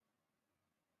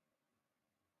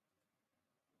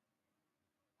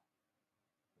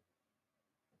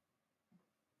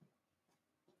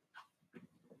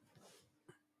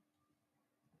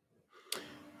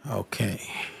Okay.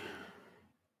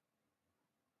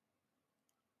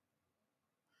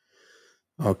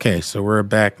 Okay, so we're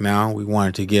back now. We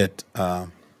wanted to get our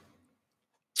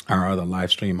other live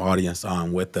stream audience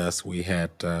on with us. We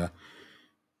had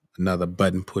another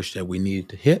button push that we needed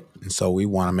to hit. And so we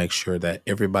want to make sure that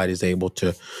everybody's able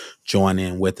to join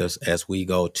in with us as we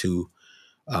go to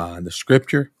the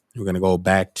scripture. We're going to go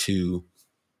back to,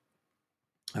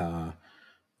 I'm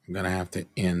going to have to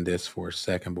end this for a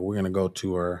second, but we're going to go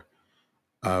to our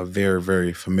very,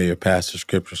 very familiar passage of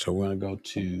scripture. So we're going to go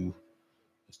to,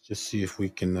 let's just see if we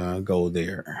can go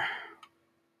there.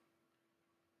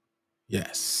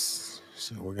 Yes.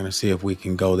 So we're going to see if we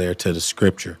can go there to the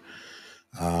scripture.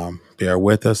 Bear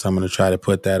with us. I'm going to try to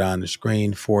put that on the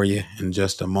screen for you in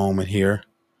just a moment here.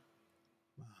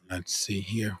 Let's see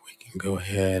here. We can go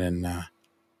ahead and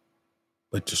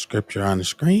put the scripture on the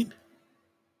screen.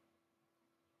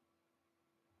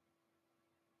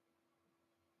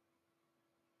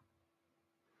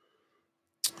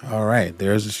 All right.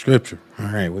 There's the scripture. All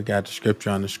right. We got the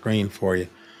scripture on the screen for you.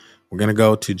 We're going to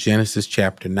go to Genesis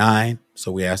chapter 9.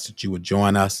 So we ask that you would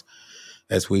join us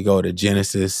as we go to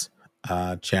Genesis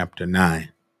chapter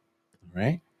 9. All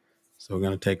right. So we're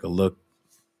going to take a look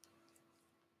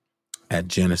at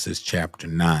Genesis chapter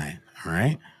 9. All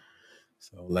right.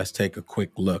 So let's take a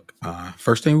quick look.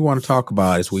 First thing we want to talk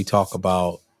about is we talk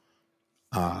about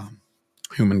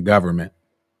human government.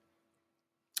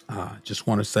 Just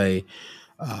want to say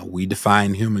we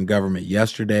defined human government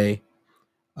yesterday,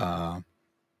 and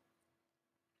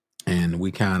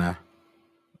we kind of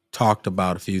talked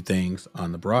about a few things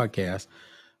on the broadcast,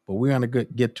 but we're going to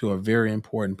get to a very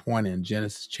important point in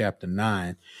Genesis chapter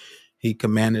 9. He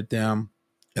commanded them,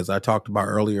 as I talked about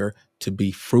earlier, to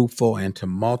be fruitful and to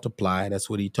multiply. That's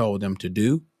what he told them to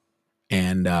do.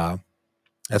 And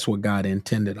that's what God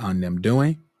intended on them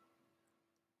doing.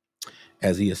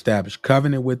 As he established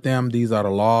covenant with them, these are the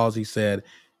laws. He said,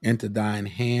 into thine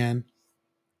hand,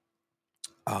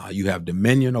 you have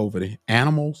dominion over the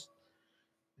animals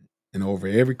and over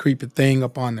every creeping thing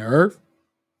upon the earth,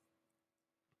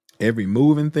 every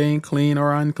moving thing, clean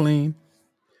or unclean.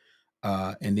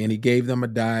 And then he gave them a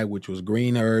diet, which was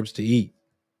green herbs to eat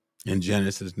in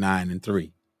Genesis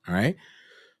 9:3. All right.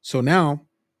 So now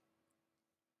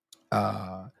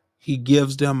he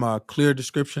gives them a clear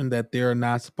description that they're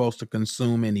not supposed to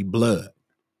consume any blood.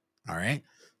 All right.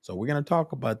 So we're going to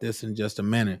talk about this in just a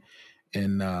minute.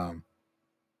 In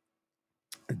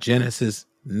Genesis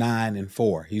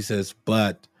 9:4, he says,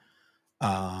 but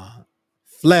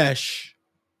flesh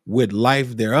with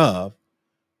life thereof,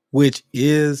 which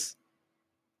is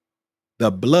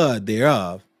the blood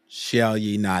thereof, shall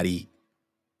ye not eat.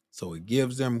 So it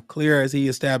gives them clear as he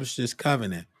established this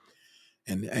covenant.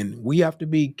 And we have to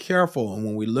be careful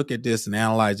when we look at this and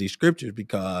analyze these scriptures,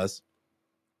 because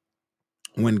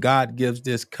when God gives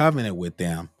this covenant with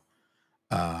them,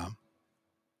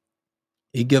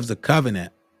 he gives a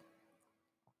covenant.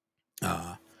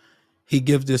 He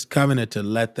gives this covenant to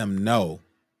let them know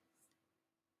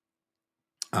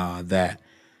that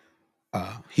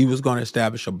he was going to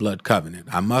establish a blood covenant.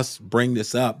 I must bring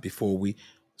this up before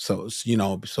so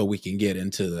we can get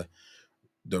into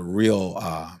the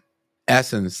real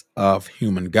essence of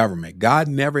human government. God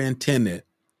never intended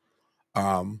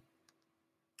for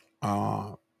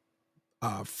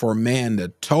man to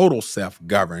total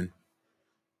self-govern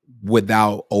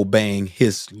without obeying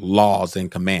his laws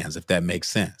and commands, if that makes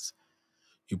sense.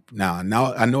 Now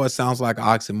I know it sounds like an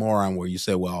oxymoron where you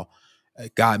say, well,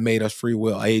 God made us free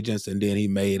will agents and then he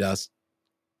made us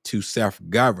to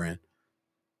self-govern,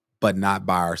 but not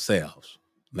by ourselves.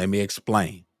 Let me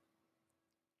explain.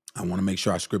 I want to make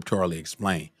sure I scripturally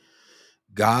explain.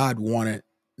 God wanted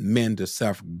men to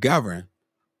self-govern,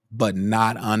 but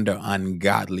not under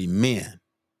ungodly men.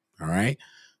 All right.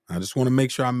 I just want to make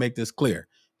sure I make this clear.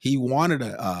 He wanted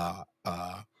the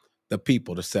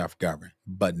people to self-govern,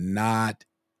 but not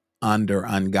under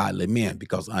ungodly men,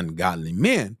 because ungodly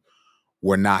men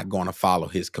were not going to follow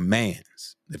his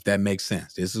commands, if that makes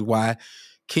sense. This is why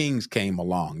kings came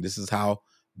along. This is how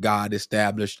God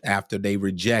established after they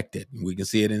rejected. We can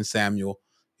see it in Samuel,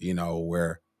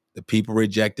 where the people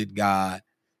rejected God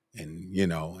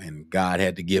and God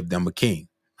had to give them a king.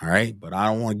 All right. But I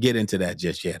don't want to get into that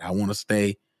just yet. I want to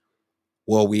stay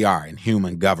where we are in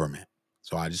human government.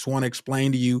 So I just want to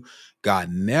explain to you, God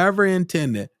never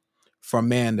intended for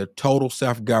man to total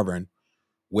self-govern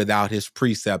without his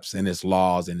precepts and his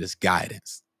laws and his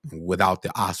guidance, without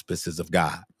the auspices of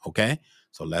God. Okay.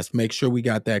 So let's make sure we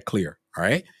got that clear. All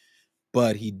right.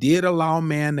 But he did allow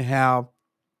man to have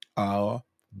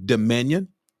dominion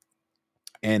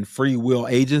and free will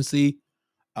agency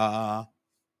to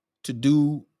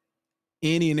do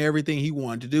any and everything he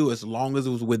wanted to do as long as it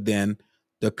was within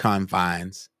the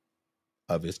confines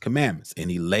of his commandments. And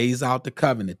he lays out the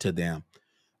covenant to them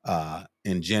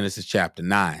in Genesis chapter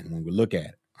 9 when we look at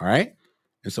it. All right.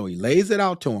 And so he lays it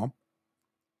out to them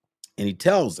and he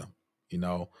tells them,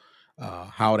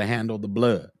 how to handle the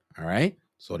blood. All right.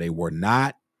 So they were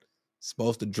not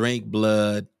supposed to drink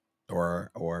blood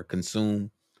or consume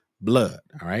blood.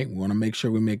 All right. We want to make sure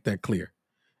we make that clear.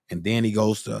 And then he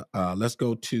goes to, let's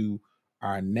go to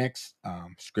our next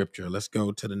scripture. Let's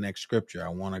go to the next scripture. I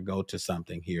want to go to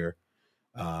something here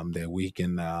that we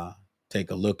can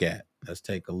take a look at. Let's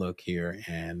take a look here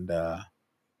and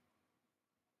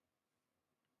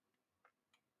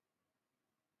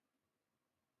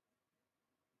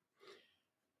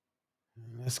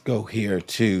let's go here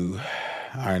to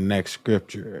our next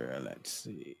scripture. Let's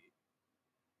see.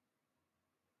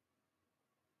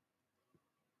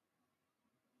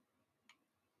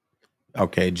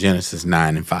 Okay, Genesis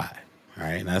 9 and 5. All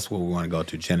right, and that's what we want to go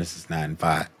to, Genesis 9 and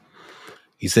 5.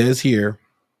 He says here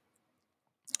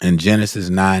in Genesis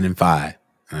 9 and 5,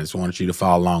 and I just want you to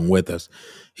follow along with us.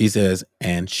 He says,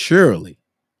 and surely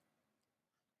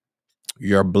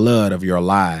your blood of your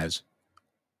lives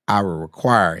I will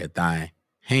require at thy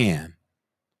hand.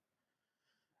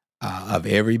 Of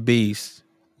every beast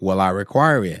will I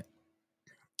require it,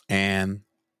 and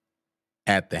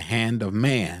at the hand of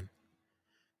man,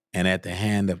 and at the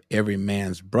hand of every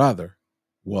man's brother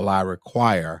will I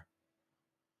require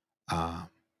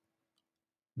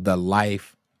the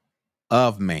life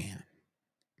of man.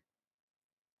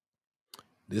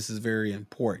 This is very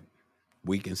important.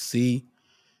 We can see,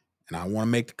 and I want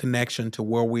to make the connection to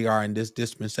where we are in this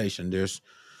dispensation.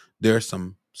 There's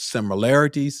some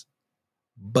similarities,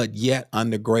 but yet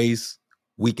under grace,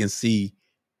 we can see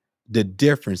the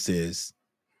differences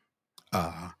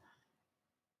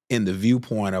in the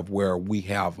viewpoint of where we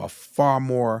have a far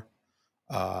more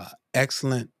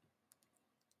excellent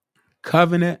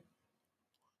covenant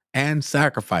and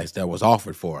sacrifice that was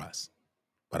offered for us.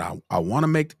 But I want to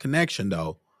make the connection,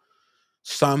 though,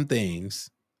 some things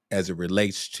as it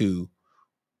relates to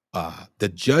the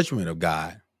judgment of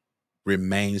God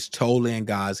remains totally in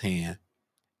God's hand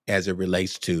as it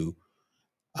relates to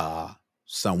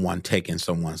someone taking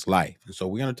someone's life. And so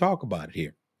we're going to talk about it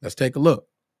here. Let's take a look.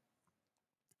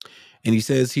 And he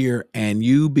says here, and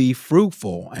you be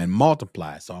fruitful and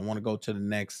multiply. So I want to go to the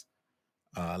next.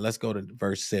 Let's go to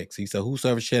verse 6. He said,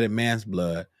 whosoever shedded man's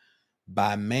blood,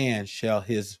 by man shall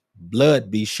his blood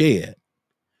be shed.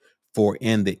 For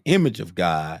in the image of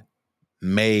God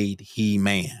made he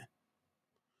man.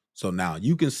 So now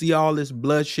you can see all this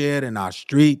bloodshed in our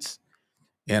streets,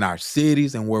 in our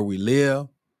cities, and where we live.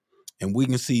 And we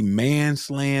can see man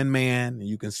slaying man. And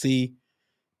you can see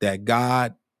that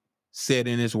God said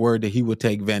in his word that he would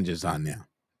take vengeance on them.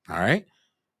 All right.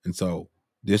 And so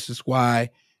this is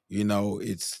why,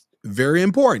 it's very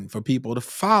important for people to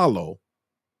follow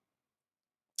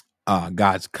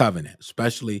God's covenant,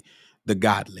 especially the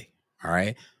godly. All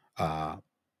right.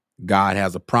 God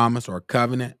has a promise or a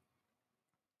covenant,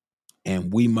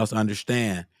 and we must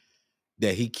understand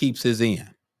that he keeps his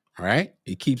end. All right.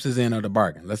 He keeps his end of the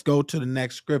bargain. Let's go to the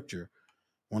next scripture.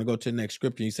 I want to go to the next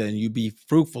scripture. He said, you be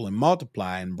fruitful and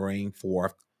multiply and bring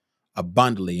forth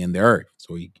abundantly in the earth.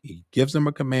 So he gives them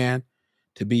a command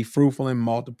to be fruitful and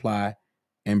multiply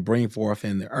and bring forth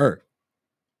in the earth.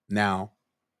 Now,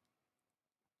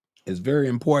 it's very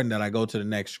important that I go to the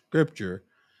next scripture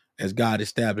as God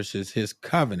establishes his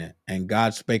covenant. And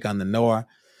God spake unto Noah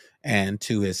and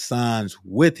to his sons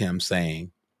with him,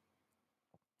 saying,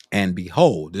 and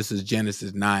behold, this is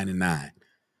Genesis 9 and 9.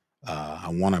 I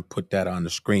want to put that on the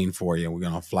screen for you. We're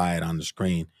going to fly it on the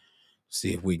screen.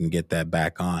 See if we can get that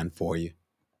back on for you.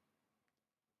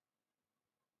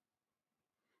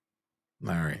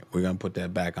 All right. We're going to put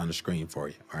that back on the screen for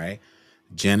you. All right.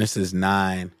 Genesis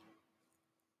 9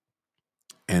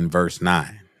 and verse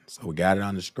 9. So we got it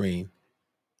on the screen.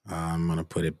 I'm going to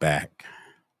put it back.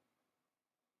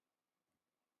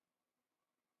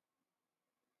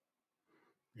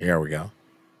 Here we go.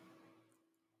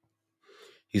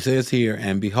 He says here,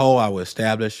 and behold, I will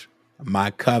establish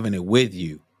my covenant with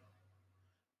you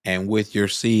and with your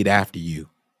seed after you.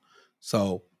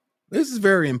 So this is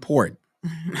very important.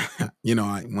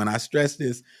 When I stress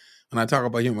this, when I talk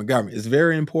about human government, it's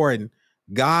very important.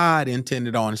 God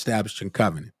intended on establishing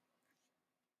covenant,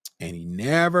 and he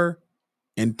never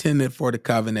intended for the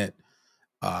covenant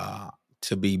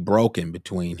to be broken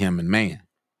between him and man.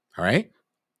 All right.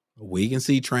 We can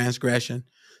see transgression.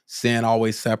 Sin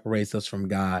always separates us from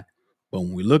God. But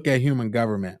when we look at human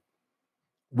government,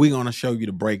 we're going to show you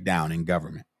the breakdown in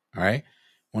government. All right.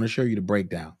 I want to show you the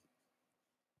breakdown.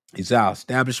 He said, I'll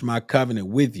establish my covenant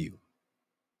with you.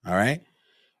 All right.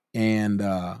 And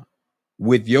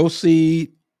with your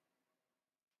seed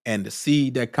and the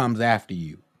seed that comes after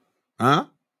you. Huh?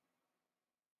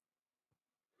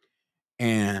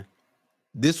 And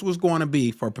this was going to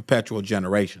be for perpetual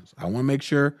generations. I want to make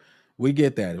sure we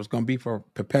get that. It was going to be for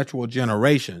perpetual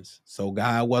generations. So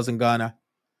God wasn't going to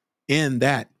end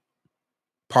that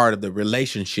part of the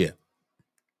relationship.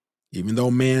 Even though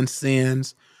man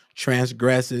sins,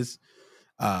 transgresses,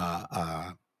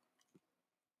 how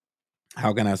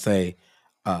can I say,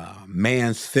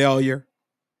 man's failure,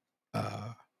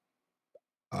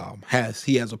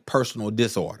 he has a personal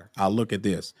disorder. I'll look at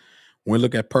this. When we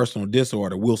look at personal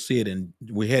disorder, we'll see it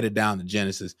we're headed down to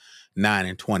Genesis 9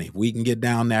 and 20. If we can get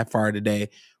down that far today,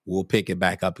 we'll pick it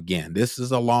back up again. This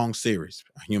is a long series,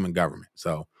 human government.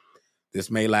 So this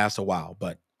may last a while,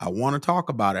 but I want to talk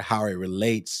about it, how it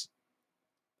relates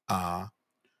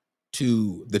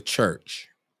to the church.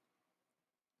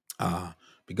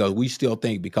 Because we still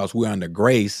think because we're under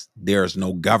grace, there's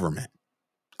no government.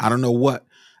 I don't know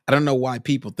why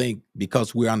people think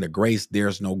because we're under grace,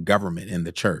 there's no government in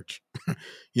the church.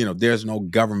 There's no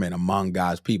government among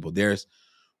God's people. There's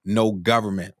no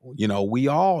government.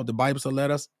 The Bible said,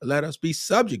 let us be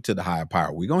subject to the higher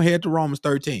power. We're going to head to Romans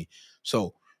 13.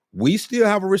 So we still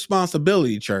have a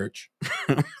responsibility, church.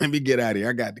 Let me get out of here.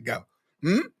 I got to go.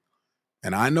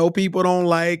 And I know people don't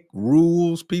like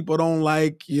rules. People don't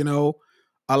like,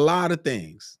 a lot of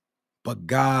things. But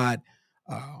God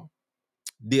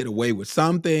did away with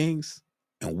some things,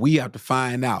 and we have to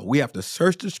find out. We have to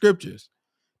search the scriptures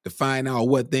to find out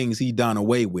what things he done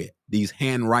away with, these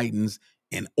handwritings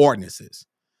and ordinances.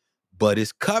 But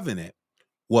his covenant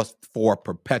was for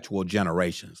perpetual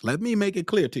generations. Let me make it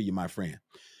clear to you, my friend.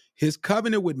 His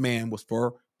covenant with man was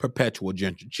for perpetual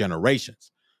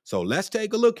generations. So let's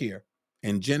take a look here.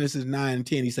 In Genesis 9 and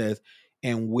 10, he says,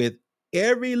 and with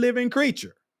every living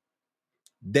creature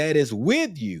that is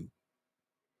with you,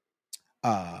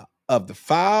 of the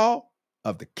fowl,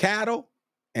 of the cattle,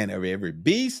 and of every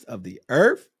beast of the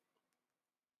earth,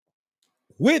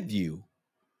 with you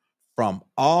from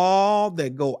all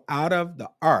that go out of the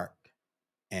ark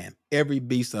and every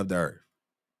beast of the earth.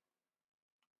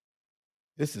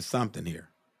 This is something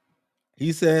here.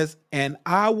 He says, and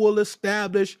I will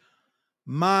establish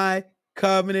my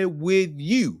covenant with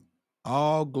you.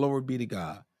 All glory be to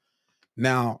God.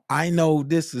 Now, I know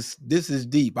this is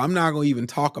deep. I'm not going to even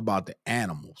talk about the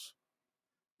animals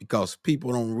because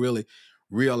people don't really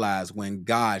realize when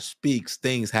God speaks,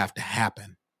 things have to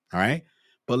happen. All right.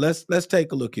 But let's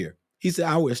take a look here. He said,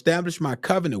 I will establish my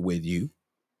covenant with you.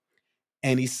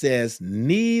 And he says,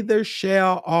 neither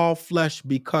shall all flesh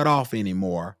be cut off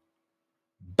anymore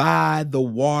by the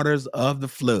waters of the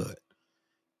flood.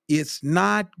 It's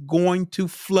not going to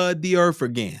flood the earth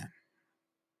again.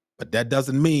 But that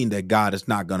doesn't mean that God is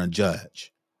not going to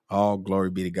judge. All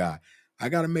glory be to God. I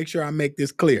got to make sure I make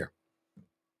this clear.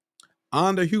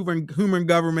 Under human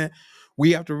government,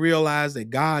 we have to realize that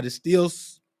God is still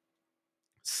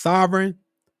sovereign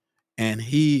and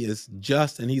he is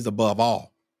just and he's above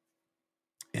all.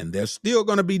 And there's still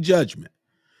going to be judgment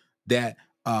that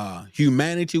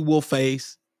humanity will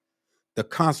face the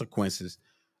consequences,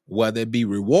 whether it be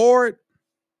reward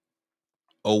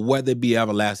or whether it be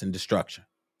everlasting destruction.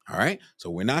 All right. So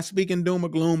we're not speaking doom or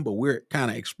gloom, but we're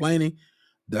kind of explaining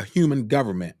the human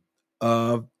government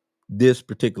of this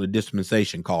particular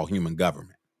dispensation called human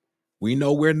government. We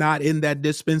know we're not in that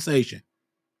dispensation.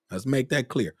 Let's make that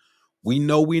clear. We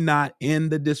know we're not in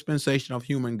the dispensation of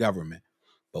human government,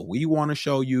 but we want to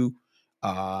show you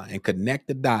and connect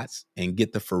the dots and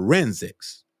get the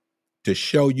forensics to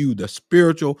show you the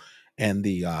spiritual and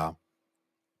the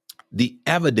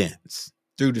evidence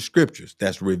through the scriptures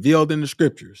that's revealed in the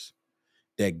scriptures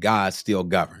that God still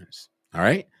governs. All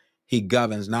right. He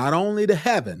governs not only the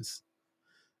heavens,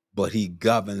 but he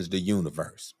governs the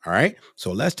universe. All right.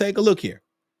 So let's take a look here.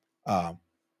 And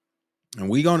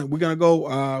we're gonna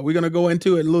go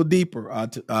into it a little deeper.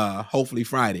 Hopefully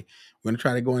Friday. We're gonna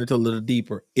try to go into a little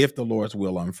deeper, if the Lord's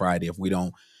will, on Friday. If we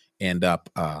don't end up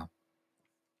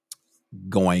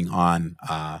going on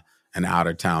an out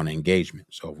of town engagement,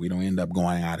 so if we don't end up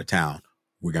going out of town,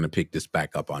 we're gonna pick this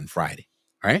back up on Friday.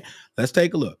 All right. Let's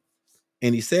take a look.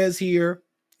 And he says here,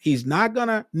 he's not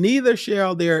gonna. Neither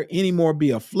shall there anymore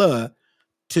be a flood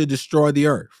to destroy the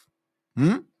earth.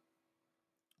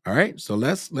 All right, so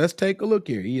let's take a look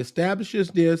here. He establishes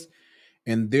this,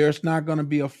 and there's not going to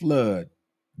be a flood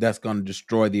that's going to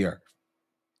destroy the earth.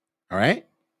 All right.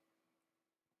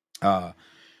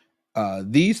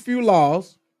 These few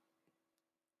laws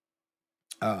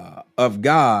of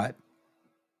God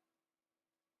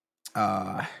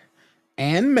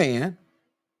and man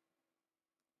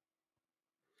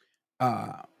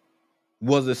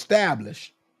was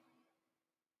established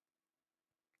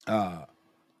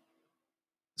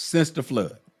since the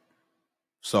flood.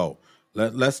 So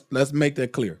let's make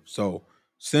that clear. So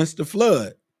since the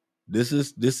flood, this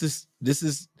is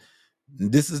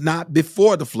not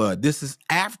before the flood. This is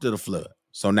after the flood.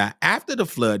 So now after the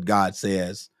flood, God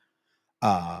says,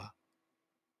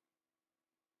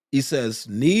 he says,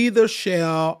 neither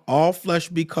shall all flesh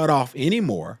be cut off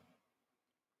anymore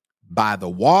by the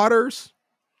waters.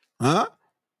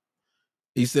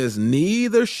 He says,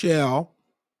 neither shall,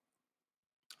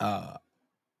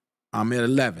 I'm at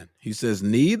 11. He says,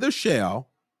 neither shall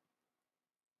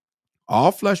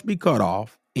all flesh be cut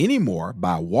off anymore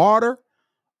by water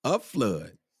of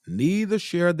flood, neither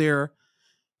shall there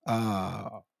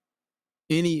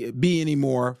any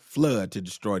more flood to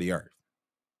destroy the earth.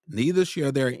 Neither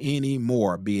shall there any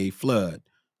more be a flood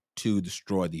to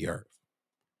destroy the earth.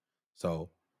 So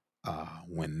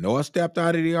when Noah stepped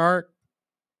out of the ark,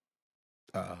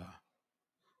 the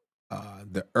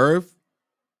earth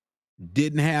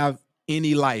didn't have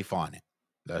any life on it.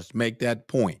 Let's make that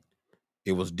point.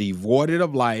 It was devoid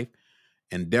of life,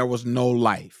 and there was no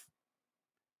life.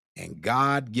 And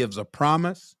God gives a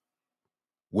promise,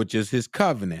 which is his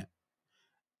covenant,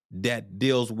 that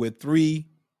deals with three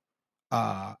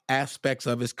aspects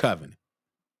of his covenant.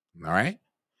 All right?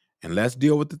 And let's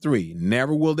deal with the three.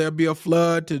 Never will there be a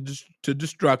flood to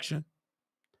destruction.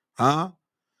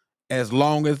 As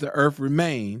long as the earth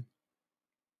remained,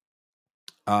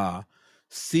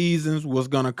 seasons was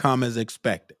going to come as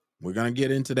expected. We're going to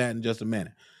get into that in just a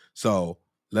minute. So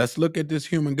let's look at this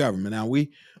human government. Now,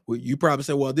 you probably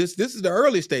say, well, this is the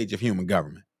early stage of human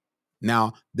government.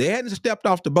 Now, they hadn't stepped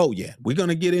off the boat yet. We're going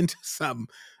to get into something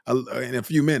in a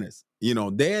few minutes.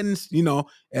 They hadn't,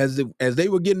 as they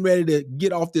were getting ready to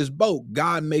get off this boat,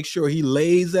 God makes sure he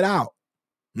lays it out.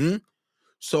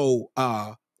 So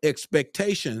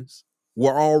expectations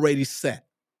were already set.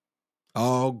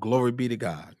 Oh, glory be to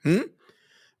God.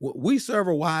 We serve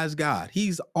a wise God.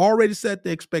 He's already set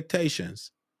the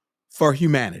expectations for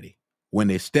humanity when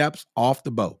they steps off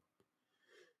the boat.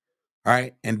 All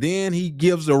right. And then he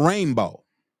gives a rainbow.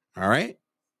 All right.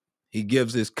 He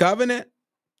gives his covenant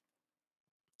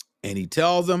and he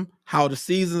tells them how the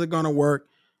seasons are going to work.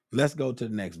 Let's go to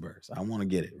the next verse. I want to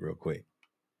get it real quick.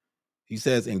 He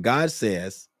says, and God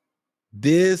says,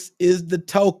 this is the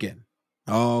token.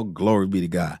 Oh, glory be to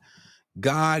God.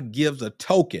 God gives a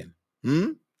token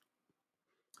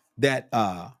that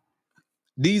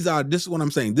this is what I'm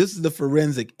saying. This is the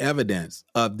forensic evidence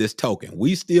of this token.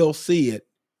 We still see it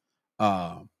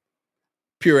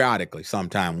periodically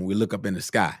sometime when we look up in the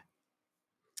sky.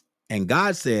 And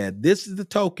God said, this is the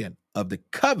token of the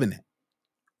covenant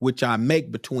which I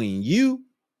make between you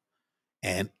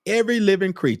and every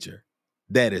living creature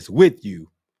that is with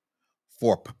you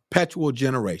for perpetual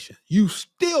generation. You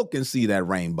still can see that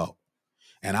rainbow.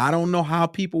 And I don't know how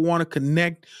people want to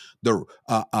connect the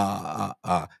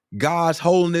God's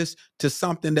holiness to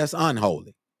something that's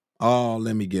unholy. Oh,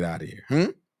 let me get out of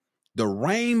here. The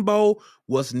rainbow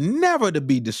was never to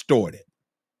be distorted,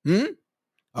 to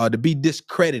be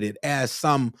discredited as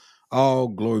some, oh,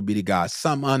 glory be to God,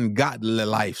 some ungodly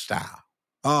lifestyle.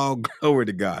 Oh, glory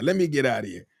to God. Let me get out of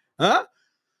here.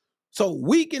 So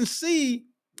we can see,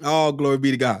 oh, glory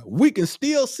be to God, we can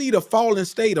still see the fallen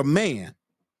state of man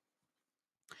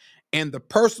and the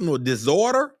personal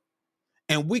disorder,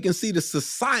 and we can see the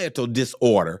societal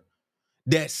disorder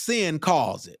that sin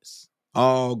causes.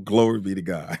 Oh, glory be to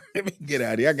God. Let me get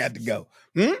out of here. I got to go.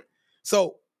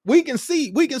 So we can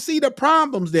see the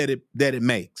problems that it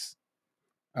makes.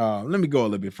 Let me go a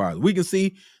little bit farther. We can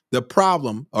see the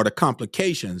problem or the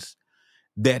complications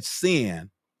that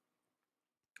sin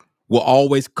will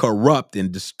always corrupt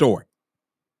and distort.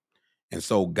 And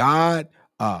so God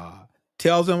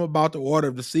tells them about the order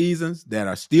of the seasons that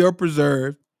are still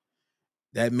preserved.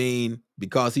 That means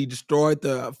because he destroyed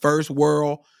the first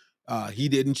world, he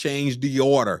didn't change the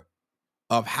order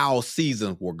of how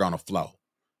seasons were going to flow.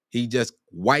 He just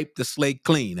wiped the slate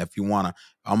clean. If you want to,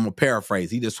 I'm going to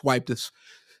paraphrase. He just wiped this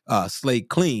slate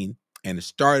clean and it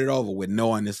started over with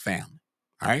Noah and his family.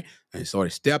 All right. And so he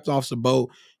steps off the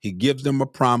boat. He gives them a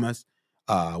promise,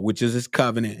 which is his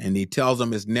covenant. And he tells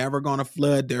them it's never going to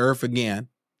flood the earth again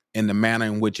in the manner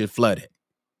in which it flooded.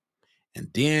 And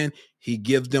then he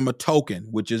gives them a token,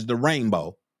 which is the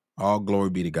rainbow. All glory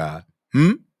be to God.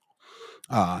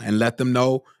 And let them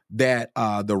know that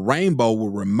the rainbow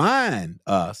will remind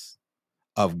us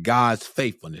of God's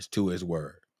faithfulness to his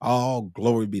word. All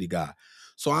glory be to God.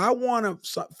 So I want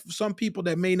some people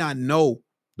that may not know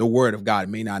the word of God,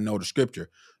 may not know the scripture.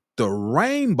 The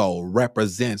rainbow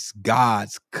represents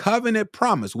God's covenant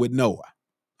promise with Noah.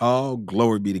 Oh,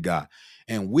 glory be to God.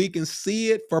 And we can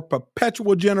see it for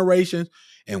perpetual generations.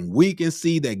 And we can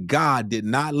see that God did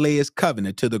not lay his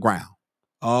covenant to the ground.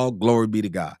 Oh, glory be to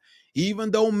God.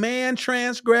 Even though man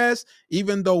transgressed,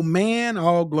 even though man,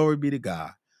 oh, glory be to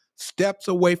God, steps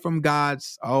away from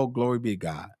God's, oh, glory be to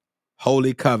God,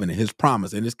 holy covenant, his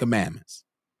promise and his commandments.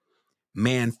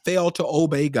 Man failed to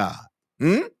obey God.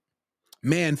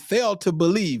 Man failed to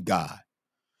believe God,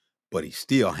 but he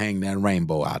still hang that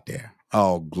rainbow out there.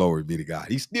 Oh, glory be to God.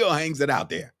 He still hangs it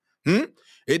out there.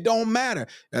 It don't matter.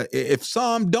 If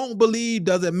some don't believe,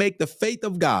 does it make the faith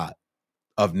of God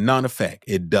of none effect?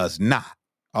 It does not.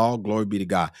 All glory be to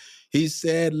God. He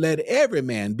said, let every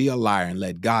man be a liar and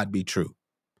let God be true.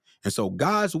 And so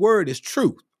God's word is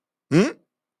truth.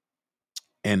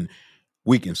 And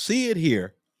we can see it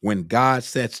here when God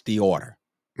sets the order.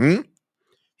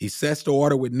 He sets the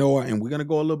order with Noah, and we're going to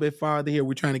go a little bit farther here.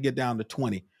 We're trying to get down to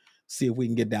 20, see if we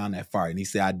can get down that far. And he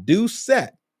said, I do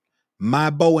set my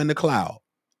bow in the cloud,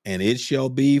 and it shall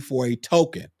be for a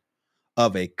token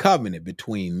of a covenant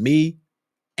between me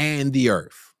and the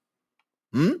earth.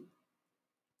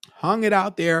 Hung it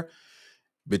out there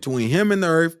between him and the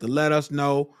earth to let us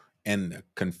know and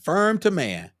confirm to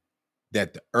man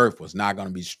that the earth was not going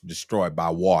to be destroyed by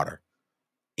water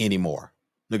anymore.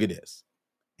 Look at this.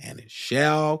 And it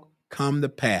shall come to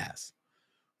pass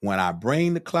when I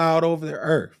bring the cloud over the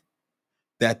earth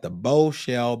that the bow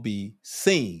shall be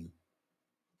seen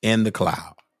in the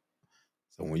cloud.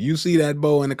 So when you see that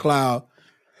bow in the cloud,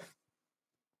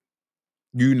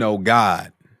 you know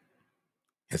God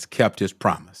has kept his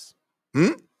promise.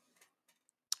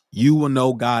 You will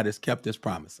know God has kept his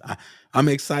promise. I'm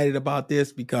excited about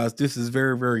this because this is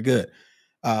very, very good.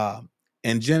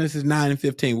 In Genesis 9 and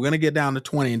 15, we're going to get down to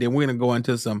 20, and then we're going to go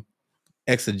into some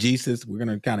exegesis. We're going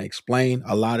to kind of explain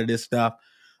a lot of this stuff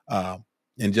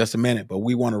in just a minute, but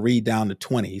we want to read down to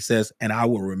 20. He says, and I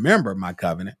will remember my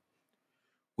covenant,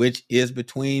 which is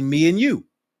between me and you.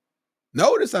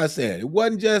 Notice I said it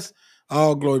wasn't just,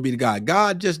 oh, glory be to God.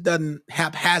 God just doesn't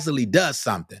haphazardly does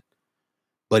something,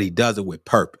 but he does it with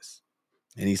purpose.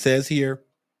 And he says here,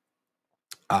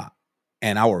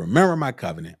 and I will remember my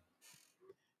covenant.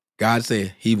 God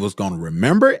said he was going to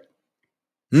remember it.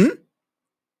 And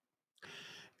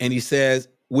he says,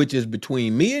 which is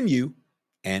between me and you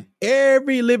and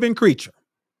every living creature.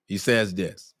 He says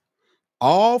this,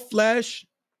 all flesh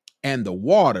and the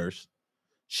waters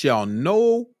shall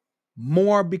no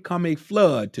more become a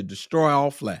flood to destroy all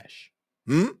flesh.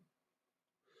 And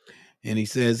he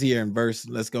says here in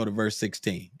let's go to verse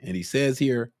 16. And he says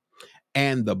here,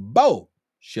 and the bow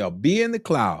shall be in the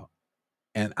cloud,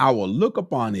 and I will look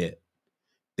upon it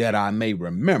that I may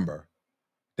remember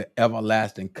the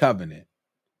everlasting covenant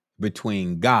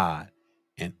between God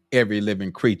and every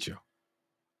living creature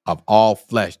of all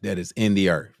flesh that is in the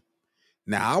earth.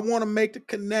 Now, I want to make the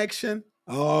connection.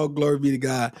 Oh, glory be to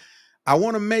God. I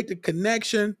want to make the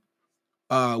connection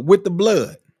with the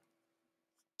blood.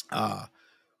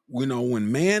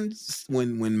 When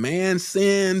man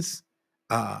sins,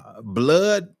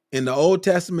 blood in the Old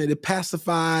Testament, it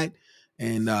pacified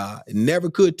and it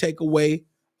never could take away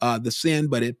the sin,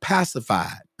 but it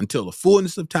pacified until the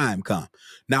fullness of time come.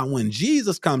 Now, when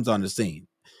Jesus comes on the scene,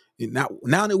 now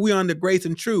that we're under grace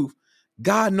and truth,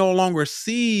 God no longer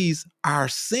sees our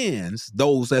sins,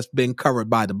 those that's been covered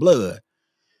by the blood.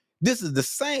 This is the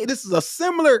same. This is a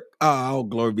similar, oh,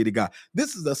 glory be to God.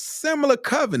 This is a similar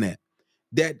covenant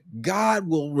that God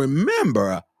will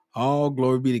remember. All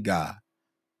glory be to God,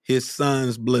 his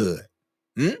son's blood.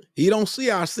 He don't see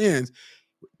our sins.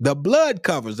 The blood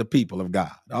covers the people of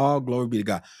God. All glory be to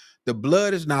God. The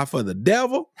blood is not for the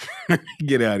devil.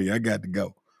 Get out of here. I got to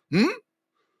go.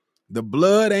 The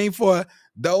blood ain't for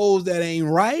those that ain't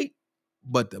right,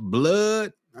 but the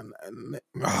blood,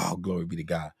 oh, glory be to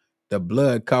God. The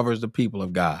blood covers the people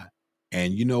of God.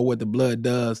 And you know what the blood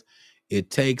does?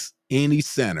 It takes any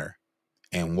sinner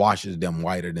and washes them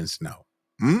whiter than snow.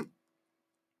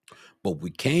 But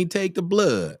we can't take the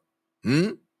blood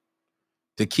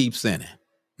to keep sinning.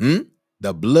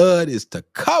 The blood is to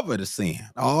cover the sin.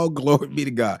 All glory be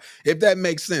to God. If that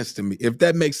makes sense to me, if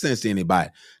that makes sense to anybody,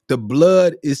 the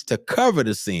blood is to cover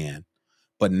the sin,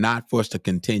 but not for us to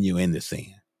continue in the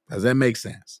sin. Does that make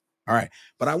sense? All right.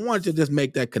 But I wanted to just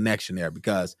make that connection there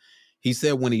because he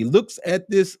said when he looks at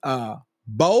this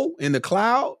bow in the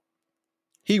cloud,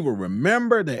 he will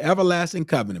remember the everlasting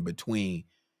covenant between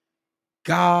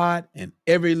God and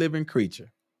every living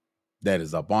creature that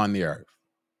is upon the earth.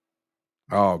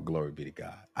 Oh, glory be to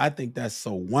God. I think that's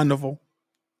so wonderful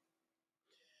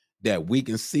that we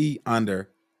can see under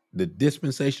the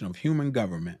dispensation of human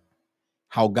government,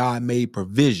 how God made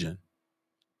provision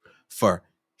for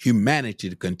humanity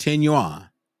to continue on.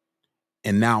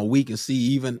 And now we can see,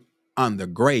 even under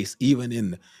grace, even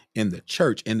in the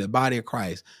church, in the body of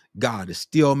Christ, God is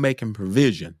still making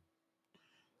provision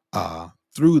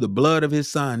through the blood of his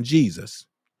son, Jesus,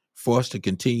 for us to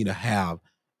continue to have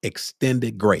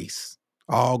extended grace.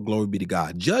 All glory be to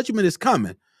God. Judgment is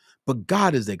coming, but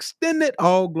God is extended.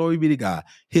 All glory be to God.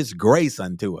 His grace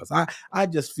unto us. I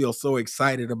just feel so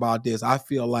excited about this. I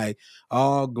feel like,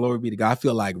 all glory be to God. I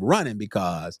feel like running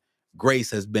because grace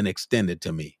has been extended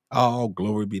to me. All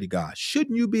glory be to God.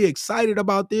 Shouldn't you be excited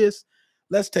about this?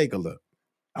 Let's take a look.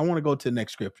 I want to go to the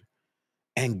next scripture.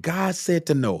 And God said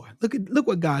to Noah, look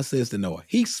what God says to Noah.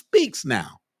 He speaks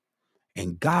now.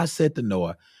 And God said to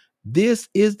Noah, this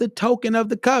is the token of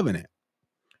the covenant,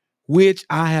 which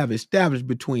I have established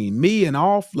between me and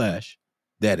all flesh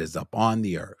that is upon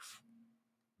the earth.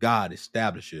 God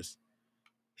establishes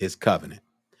his covenant.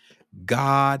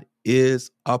 God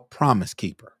is a promise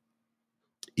keeper.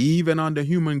 Even under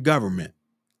human government,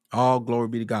 all glory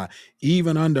be to God.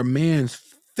 Even under man's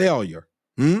failure,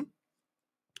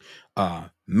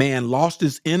 man lost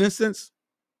his innocence,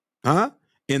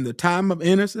 in the time of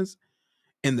innocence.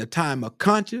 In the time of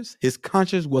conscience, his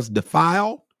conscience was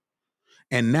defiled.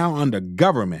 And now under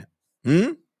government,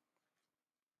 let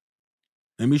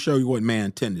me show you what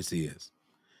man's tendency is.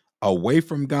 Away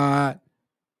from God,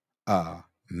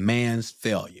 man's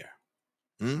failure.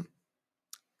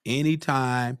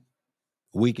 Anytime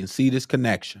we can see this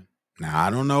connection. Now,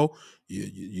 I don't know.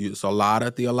 It's a lot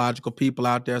of theological people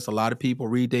out there. It's a lot of people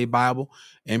read their Bible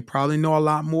and probably know a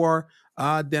lot more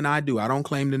than I do. I don't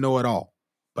claim to know it all,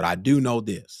 but I do know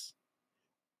this.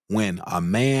 When a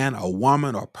man, a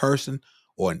woman, or person,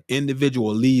 or an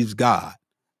individual leaves God,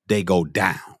 they go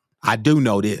down. I do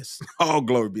know this. Oh,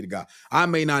 glory be to God. I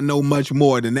may not know much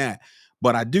more than that,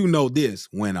 but I do know this.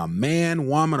 When a man,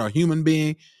 woman, or human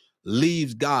being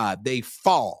leaves God, they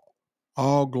fall.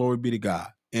 All glory be to God.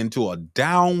 Into a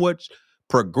downward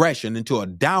progression, into a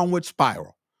downward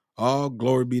spiral. All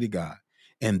glory be to God.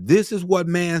 And this is what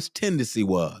man's tendency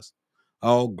was.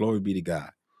 All glory be to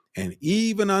God. And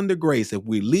even under grace, if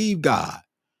we leave God,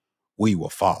 we will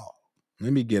fall.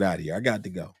 Let me get out of here. I got to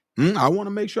go. I want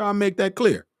to make sure I make that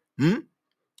clear. And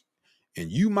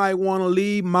you might want to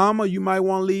leave mama. You might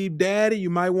want to leave daddy. You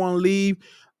might want to leave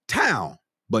town,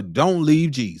 but don't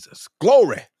leave Jesus.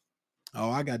 Glory.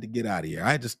 Oh, I got to get out of here.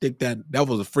 I had to stick that. That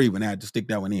was a free one. I had to stick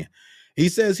that one in. He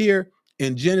says here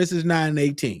in Genesis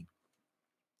 9:18,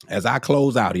 as I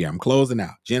close out here, I'm closing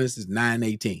out. Genesis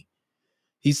 9:18.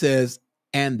 He says,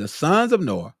 and the sons of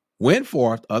Noah went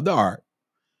forth of the ark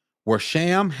were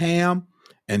Shem, Ham,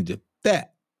 and Japheth.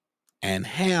 And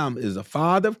Ham is the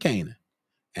father of Canaan.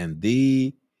 And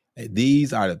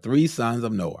these are the three sons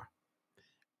of Noah.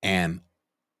 And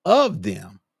of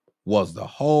them was the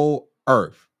whole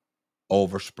earth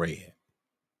overspread.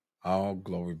 All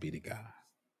glory be to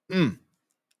God.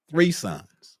 Three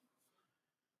sons.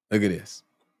 Look at this.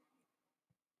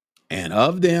 And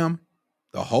of them,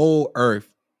 the whole earth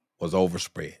was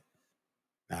overspread.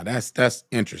 Now that's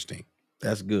interesting.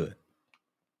 That's good.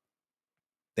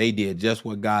 They did just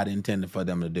what God intended for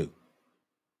them to do.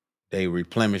 They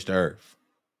replenished the earth.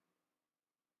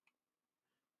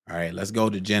 All right, let's go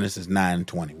to Genesis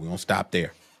 9:20. We're going to stop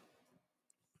there.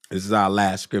 This is our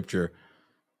last scripture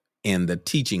in the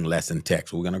teaching lesson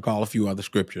text. We're going to call a few other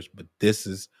scriptures, but this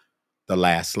is the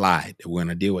last slide that we're going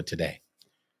to deal with today.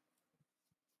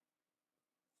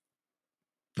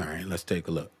 All right, let's take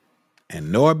a look.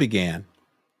 And Noah began,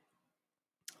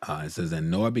 it says,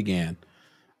 and Noah began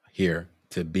here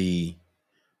to be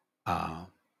an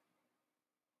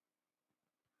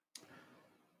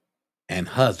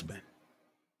husband,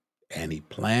 and he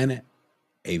planted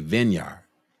a vineyard.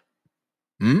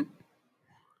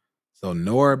 So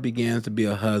Noah begins to be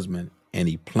a husband, and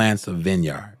he plants a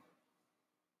vineyard.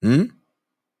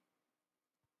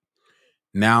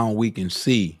 Now we can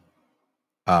see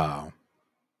Noah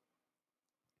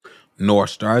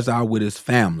starts out with his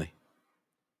family,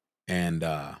 and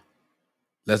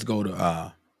let's go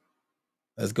to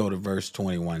verse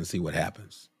 21 and see what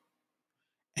happens.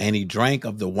 And he drank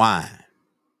of the wine.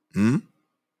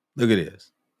 Look at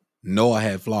this. Noah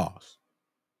had flaws.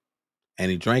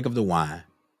 And he drank of the wine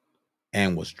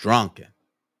and was drunken.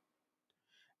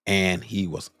 And he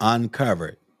was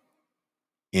uncovered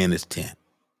in his tent.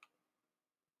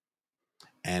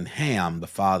 And Ham, the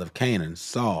father of Canaan,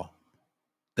 saw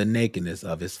the nakedness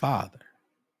of his father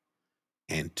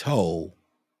and told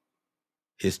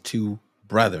his two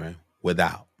brethren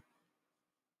without.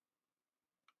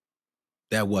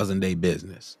 That wasn't their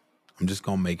business. I'm just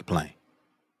going to make it plain.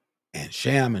 And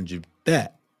Shem and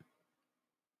Japheth,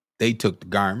 they took the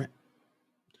garment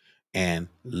and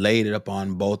laid it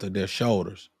upon both of their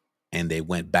shoulders, and they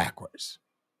went backwards.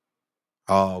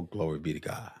 Oh, glory be to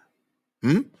God.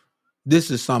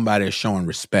 This is somebody that's showing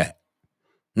respect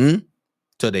to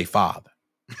their father.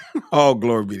 Oh,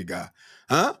 glory be to God.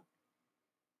 Huh?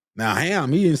 Now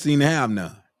Ham, he didn't seem to have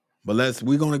none. But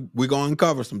we're gonna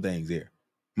uncover some things here.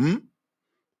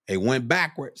 They went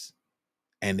backwards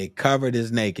and they covered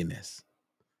his nakedness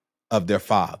of their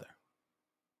father.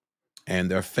 And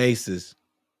their faces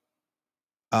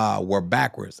were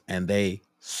backwards, and they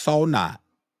saw not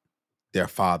their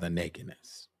father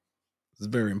nakedness. It's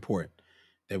very important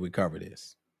that we cover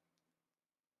this.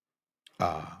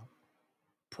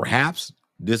 Perhaps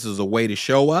this is a way to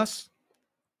show us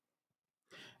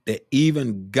that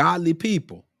even godly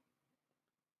people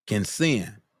can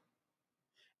sin,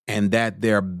 and that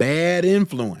their bad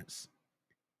influence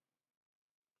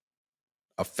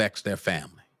affects their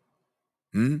family.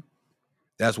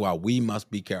 That's why we must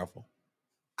be careful.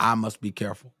 I must be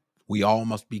careful. We all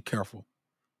must be careful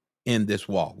in this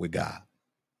walk with God.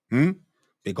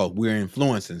 Because we're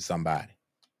influencing somebody.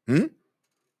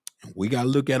 We got to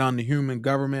look at on the human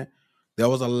government. There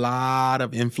was a lot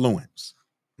of influence.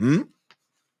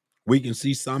 We can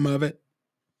see some of it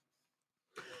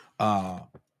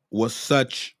was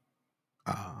such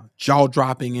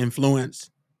jaw-dropping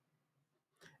influence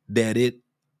that it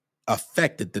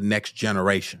affected the next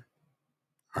generation.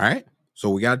 All right. So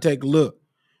we got to take a look.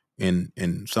 And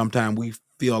sometimes we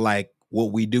feel like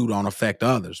what we do don't affect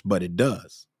others, but it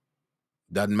does.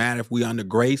 Doesn't matter if we're under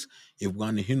grace, if we're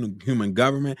under human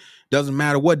government. Doesn't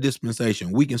matter what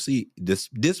dispensation. We can see this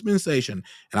dispensation,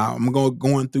 and I'm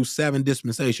going through 7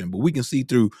 dispensations, but we can see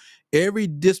through every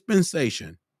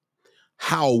dispensation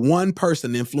how one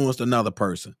person influenced another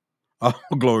person. Oh,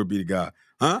 glory be to God.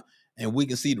 And we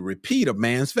can see the repeat of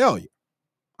man's failure.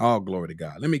 Oh, glory to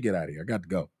God. Let me get out of here. I got to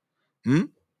go.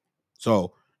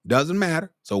 So doesn't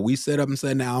matter. So we sit up and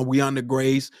say, now we under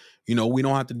grace. We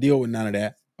don't have to deal with none of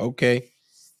that. Okay.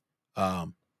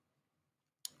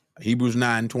 Hebrews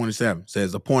 9:27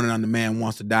 says, appointed unto man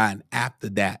wants to die, and after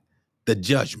that, the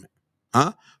judgment.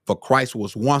 For Christ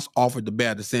was once offered to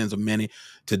bear the sins of many,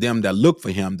 to them that look for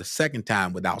him the second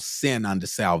time without sin unto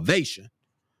salvation.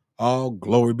 Oh,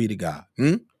 glory be to God.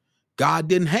 God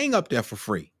didn't hang up there for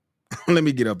free. Let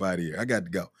me get up out of here. I got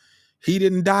to go. He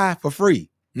didn't die for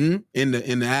free. In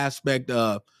the aspect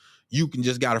of you can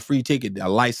just got a free ticket, a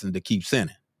license to keep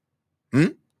sinning.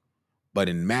 But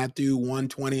in Matthew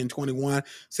 1:20 and 21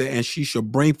 said, and she shall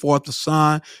bring forth a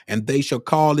son, and they shall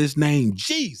call his name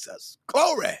Jesus.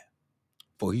 Glory.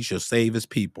 For he shall save his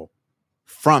people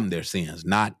from their sins,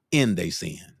 not in their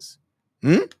sins.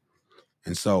 And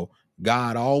so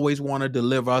God always want to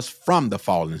deliver us from the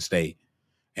fallen state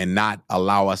and not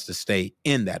allow us to stay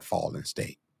in that fallen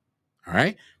state. All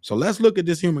right. So let's look at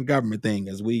this human government thing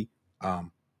as we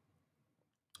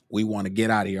want to get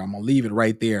out of here. I'm going to leave it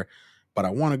right there, but I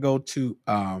want to go to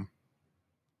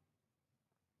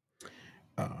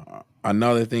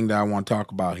another thing that I want to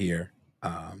talk about here.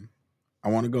 I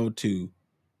want to go to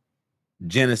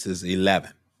Genesis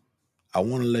 11. I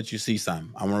want to let you see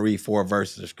something. I want to read 4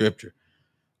 verses of scripture.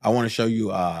 I want to show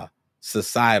you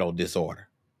societal disorder.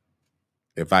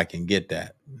 If I can get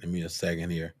that. Give me a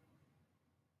second here.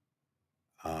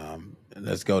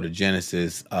 Let's go to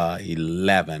Genesis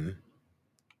 11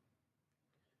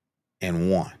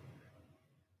 and 1.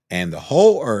 And the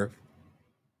whole earth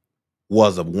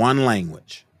was of one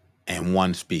language and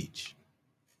one speech.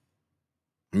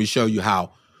 Let me show you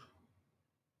how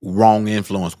wrong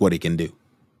influence, what it can do.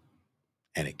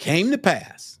 And it came to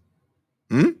pass.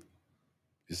 It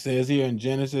says here in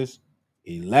Genesis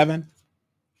 11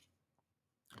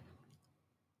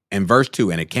 and verse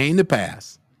 2, and it came to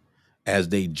pass as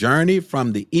they journeyed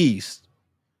from the east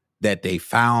that they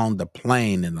found the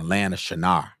plain in the land of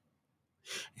Shinar,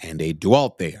 and they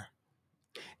dwelt there.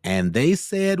 And they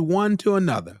said one to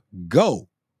another, go,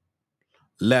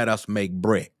 let us make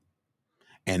brick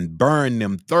and burn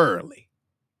them thoroughly.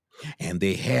 And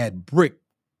they had brick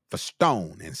for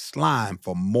stone and slime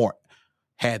for mortar,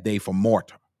 had they for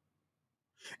mortar.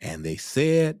 And they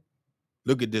said,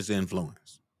 look at this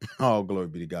influence. Oh, glory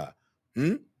be to God.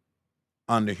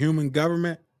 Under human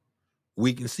government,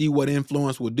 we can see what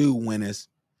influence will do when it's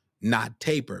not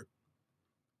tapered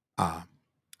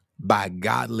by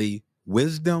godly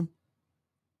wisdom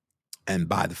and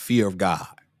by the fear of God.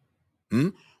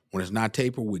 When it's not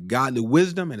tapered with godly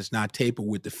wisdom and it's not tapered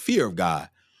with the fear of God,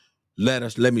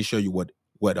 let me show you what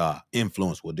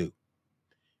influence will do.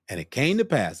 And it came to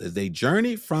pass as they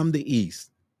journeyed from the east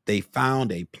they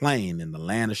found a plain in the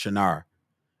land of Shinar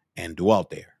and dwelt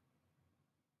there.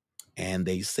 And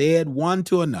they said one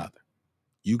to another,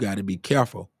 you got to be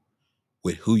careful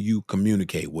with who you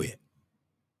communicate with,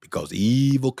 because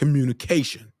evil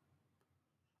communication,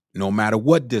 no matter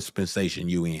what dispensation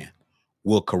you in,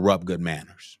 will corrupt good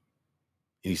manners.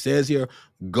 And he says here,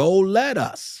 go let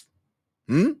us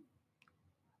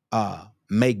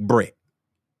make brick.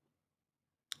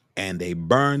 And they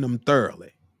burned them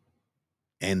thoroughly.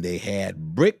 And they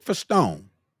had brick for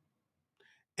stone,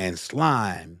 and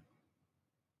slime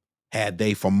had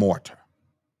they for mortar.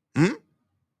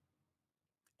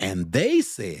 And they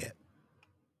said,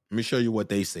 let me show you what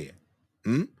they said.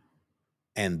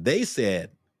 And they said,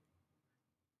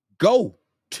 go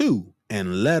to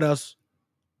and let us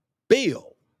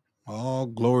build. Oh,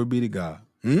 glory be to God.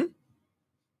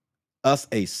 Us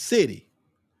a city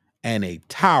and a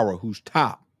tower whose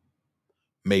top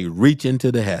may reach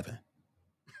into the heaven.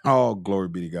 Oh, glory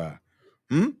be to God.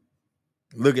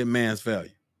 Look at man's failure.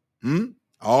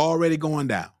 Already going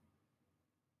down.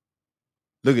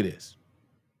 Look at this.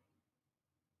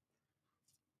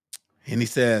 And he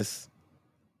says,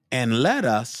 and let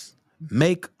us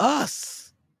make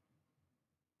us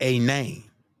a name.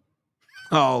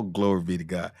 Oh, glory be to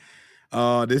God.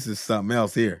 Oh, this is something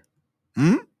else here.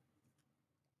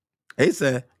 He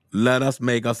said, let us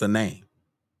make us a name.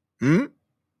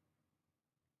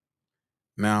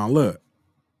 Now look.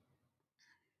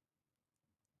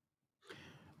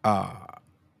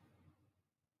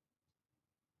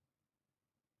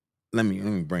 Let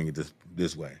me bring it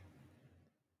this way.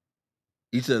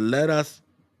 He said, let us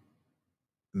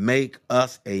make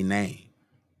us a name.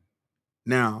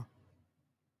 Now,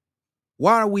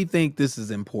 why do we think this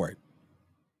is important?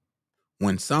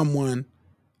 When someone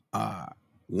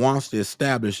wants to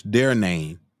establish their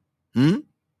name,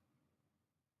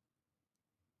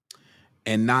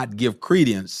 and not give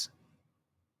credence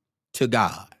to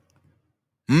God.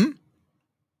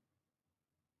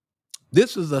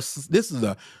 This is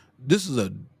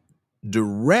a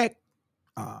direct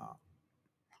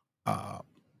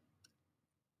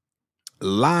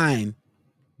line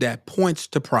that points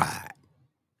to pride.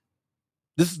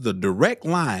 This is the direct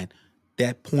line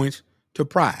that points to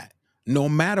pride. No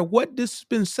matter what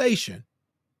dispensation,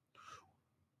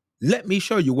 let me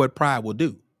show you what pride will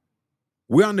do.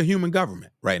 We're under human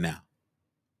government right now.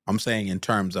 I'm saying in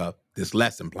terms of this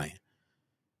lesson plan.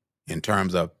 In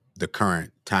terms of the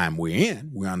current time we're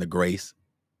in, we're under grace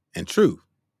and truth.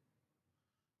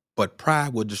 But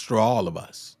pride will destroy all of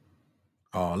us.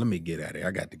 Oh, let me get at it.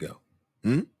 I got to go.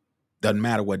 Doesn't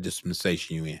matter what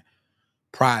dispensation you're in.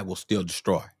 Pride will still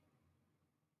destroy.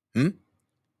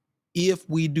 If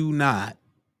we do not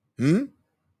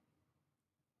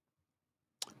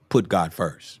put God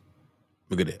first.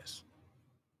 Look at this.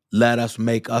 Let us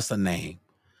make us a name,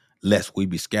 lest we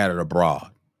be scattered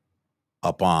abroad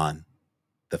upon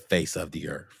the face of the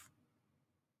earth.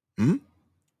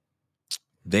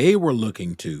 They were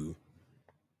looking to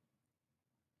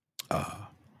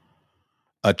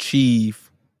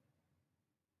achieve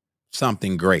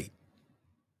something great.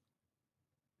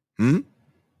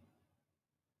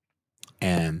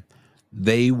 And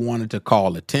they wanted to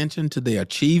call attention to their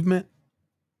achievement.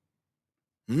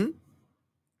 Isn't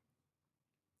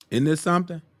this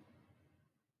something?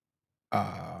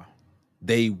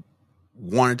 They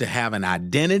wanted to have an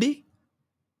identity.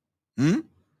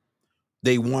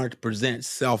 They wanted to present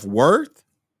self-worth.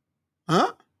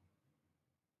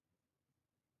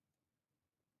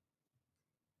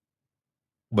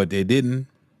 But they didn't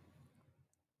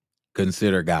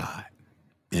consider God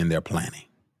in their planning.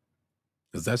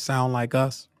 Does that sound like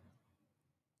us?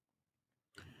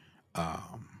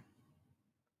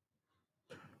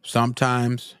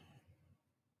 Sometimes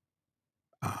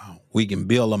we can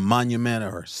build a monument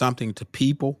or something to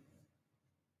people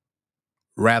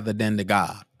rather than to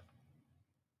God.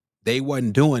 They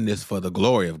weren't doing this for the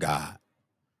glory of God.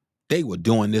 They were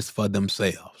doing this for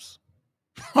themselves.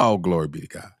 Oh, glory be to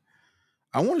God.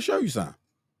 I want to show you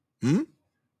something.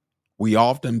 We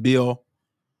often build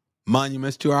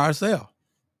monuments to ourselves.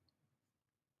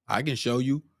 I can show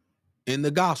you in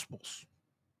the Gospels.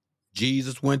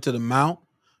 Jesus went to the Mount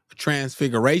of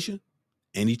Transfiguration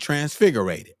and he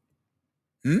transfigurated.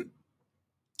 And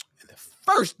the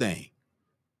first thing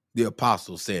the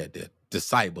apostles said, the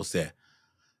disciples said,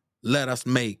 let us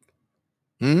make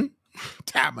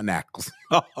tabernacles.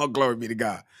 Oh, glory be to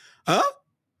God.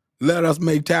 Let us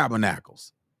make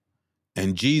tabernacles.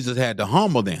 And Jesus had to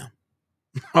humble them.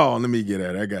 Oh, let me get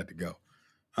at it. I got to go.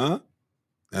 And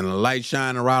the light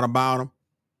shining right about them.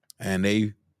 And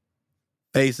they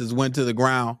faces went to the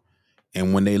ground.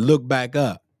 And when they looked back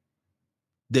up,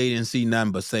 they didn't see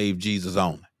nothing but save Jesus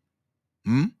only.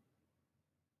 Hmm?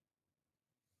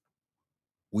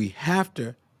 We have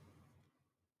to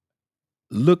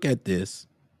look at this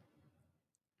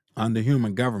under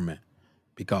human government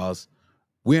because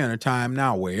we're in a time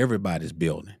now where everybody's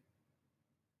building.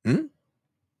 Hmm?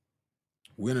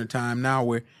 We're in a time now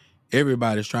where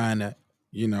everybody's trying to,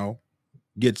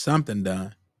 get something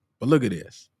done. But look at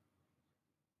this.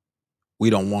 We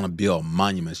don't want to build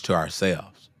monuments to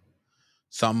ourselves.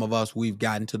 Some of us, we've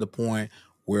gotten to the point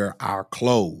where our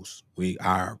clothes,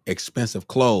 our expensive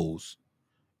clothes,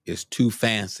 is too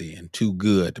fancy and too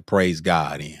good to praise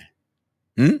God in.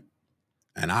 Hmm?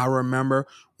 And I remember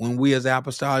when we as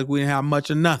apostolics, we didn't have much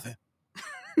of nothing.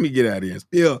 Let me get out of here.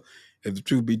 Still, if the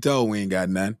truth be told, we ain't got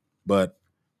nothing. But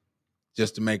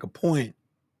just to make a point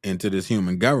into this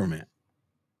human government,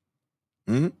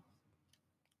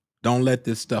 don't let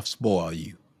this stuff spoil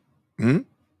you.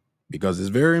 Because it's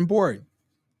very important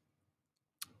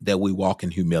that we walk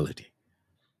in humility.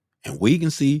 And we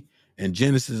can see in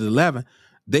Genesis 11,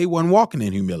 they weren't walking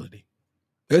in humility.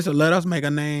 They said, let us make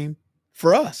a name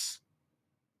for us.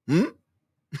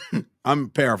 I'm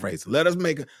paraphrasing. Let us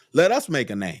make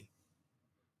a name,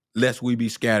 lest we be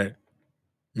scattered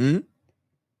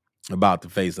about the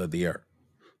face of the earth.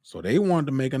 So they wanted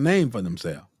to make a name for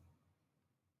themselves.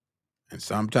 And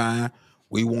sometimes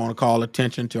we want to call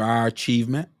attention to our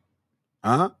achievement.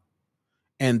 And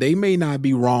they may not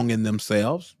be wrong in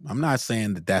themselves. I'm not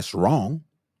saying that that's wrong.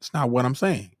 It's not what I'm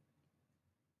saying.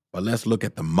 But let's look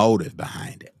at the motive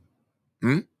behind it.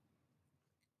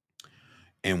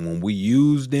 And when we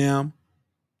use them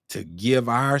to give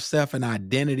ourselves an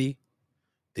identity,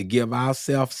 to give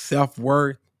ourselves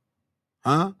self-worth,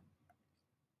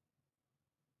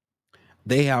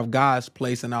 they have God's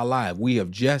place in our life. We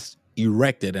have just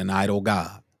erected an idol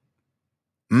God.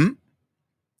 And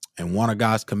one of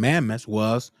God's commandments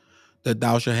was that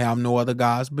thou shalt have no other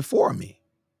gods before me.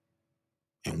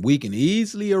 And we can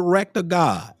easily erect a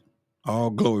God.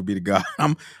 Oh, glory be to God.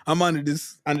 I'm under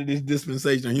this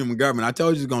dispensation of human government. I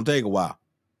told you it's gonna take a while.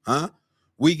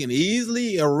 We can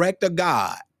easily erect a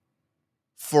God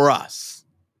for us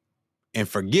and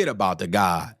forget about the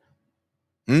God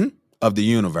of the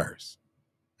universe.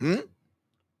 And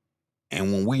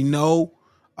when we know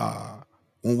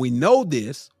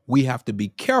this, we have to be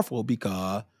careful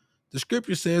because the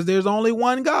scripture says there's only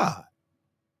one God.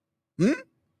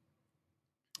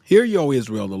 Hear, ye,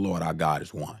 Israel, the Lord our God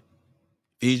is one.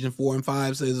 Ephesians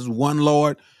 4:5 says it's one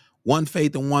Lord, one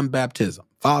faith, and one baptism.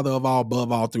 Father of all,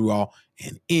 above all, through all,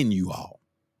 and in you all.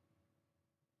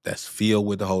 That's filled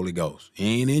with the Holy Ghost.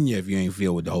 He ain't in you if you ain't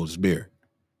filled with the Holy Spirit.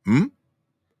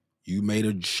 You may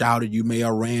have shouted, you may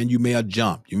have ran, you may have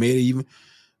jumped, you may have even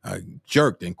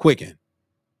jerked and quickened.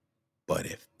 But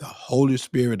if the Holy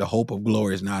Spirit, the hope of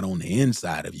glory, is not on the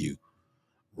inside of you,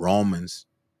 Romans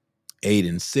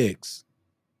 8:6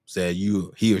 said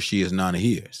he or she is none of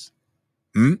his.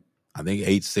 I think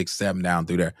 8, 6, 7 down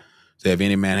through there. Say, if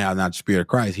any man has not the Spirit of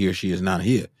Christ, he or she is none of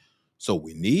his. So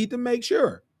we need to make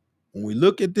sure when we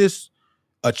look at this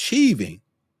achieving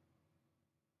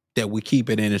that we keep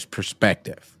it in its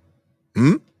perspective.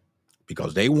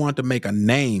 Because they want to make a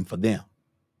name for them.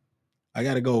 I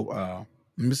gotta go.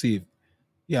 Let me see.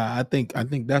 I think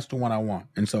that's the one I want.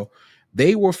 And so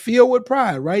they were filled with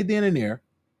pride right then and there.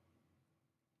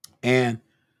 And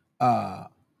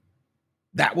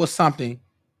that was something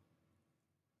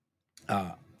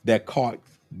that caught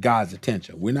God's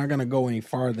attention. We're not going to go any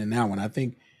farther than that one. I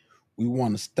think we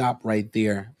want to stop right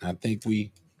there. I think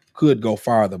we could go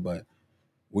farther, but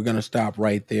we're going to stop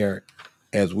right there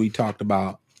as we talked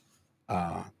about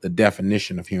the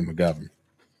definition of human government.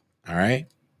 All right.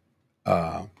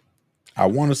 I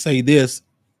want to say this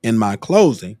in my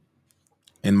closing,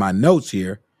 in my notes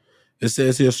here. It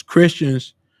says here,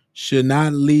 Christians should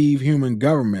not leave human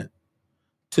government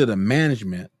to the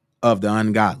management of the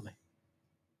ungodly.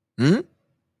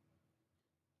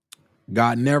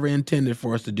 God never intended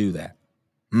for us to do that.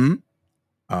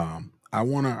 I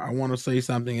wanna say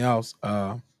something else.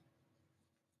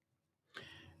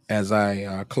 As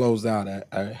I close out,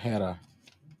 I had a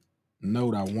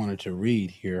note I wanted to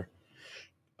read here.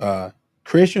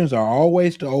 Christians are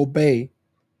always to obey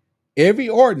every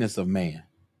ordinance of man.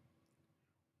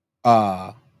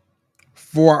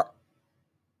 For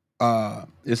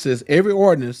it says every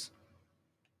ordinance.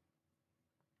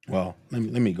 Well, let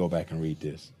me go back and read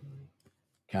this.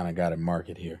 Kind of got it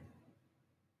marked here.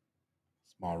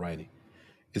 Small writing.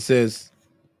 It says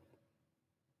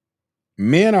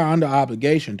men are under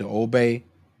obligation to obey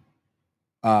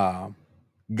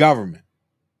government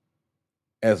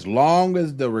as long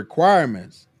as the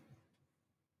requirements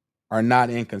are not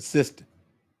inconsistent.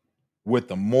 with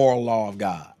the moral law of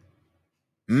God.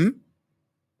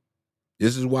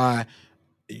 This is why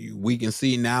we can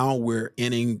see now we're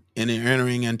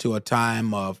entering into a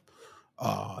time of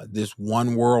this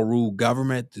one world rule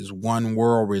government, this one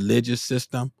world religious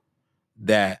system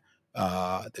that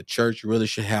the church really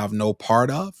should have no part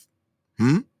of.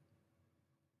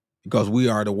 Because we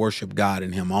are to worship God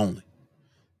and him only.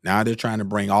 Now they're trying to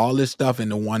bring all this stuff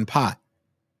into one pot.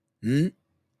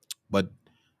 But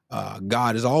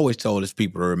God has always told his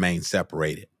people to remain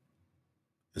separated.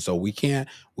 And so we can't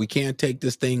take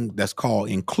this thing that's called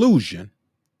inclusion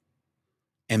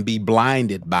and be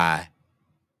blinded by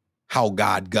how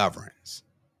God governs.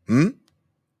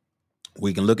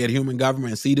 We can look at human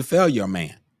government and see the failure of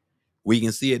man. We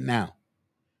can see it now.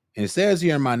 And it says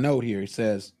here in my note here, it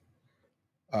says,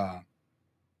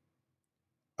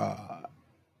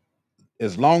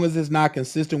 as long as it's not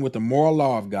consistent with the moral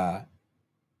law of God,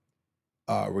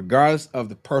 regardless of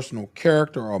the personal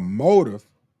character or motive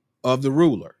of the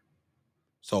ruler.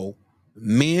 So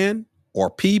men or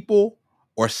people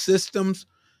or systems,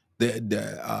 they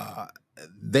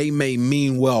may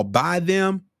mean well by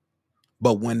them,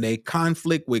 but when they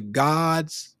conflict with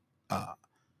God's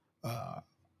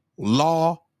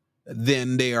law,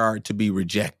 then they are to be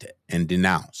rejected and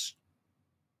denounced.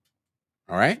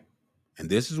 All right? And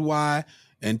this is why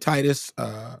in Titus,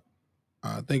 I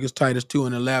think it's Titus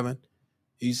 2:11,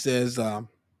 he says, matter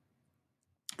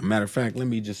of fact,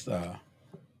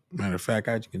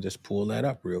 I can just pull that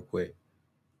up real quick.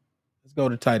 Let's go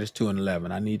to Titus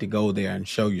 2:11. I need to go there and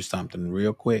show you something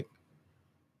real quick.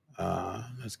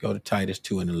 Let's go to Titus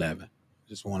 2:11.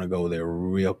 Just want to go there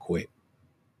real quick.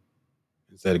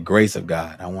 It's the grace of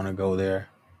God. I want to go there.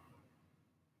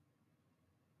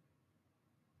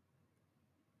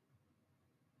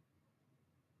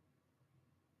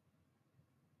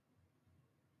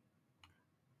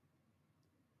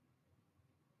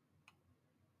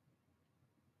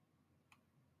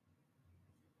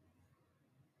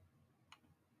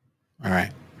 All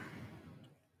right.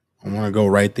 I want to go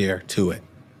right there to it.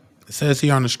 It says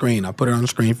here on the screen. I'll put it on the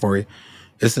screen for you.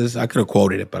 It says, I could have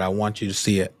quoted it, but I want you to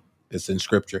see it. It's in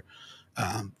scripture.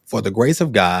 For the grace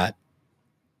of God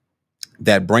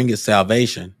that bringeth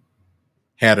salvation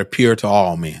had appeared to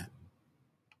all men,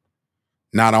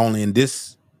 not only in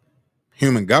this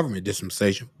human government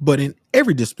dispensation, but in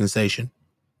every dispensation.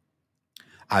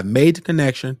 I've made the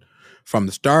connection from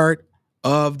the start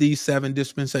of these 7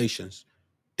 dispensations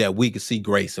that we could see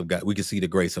grace of God. We can see the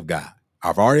grace of God.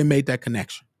 I've already made that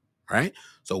connection. Right?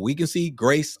 So we can see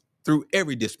grace through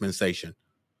every dispensation.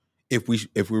 If we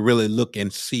really look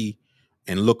and see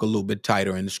and look a little bit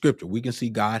tighter in the scripture, we can see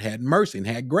God had mercy and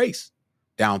had grace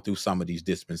down through some of these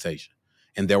dispensations.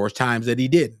 And there were times that he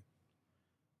didn't.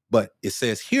 But it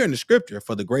says here in the scripture,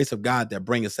 for the grace of God that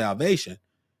bringeth salvation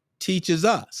teaches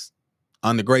us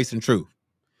under grace and truth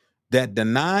that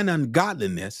denying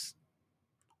ungodliness,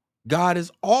 God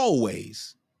is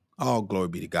always, oh, glory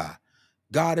be to God.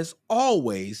 God is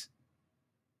always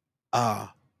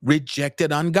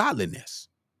rejected ungodliness.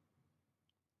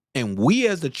 And we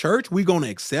as the church, we're going to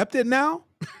accept it now?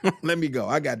 Let me go.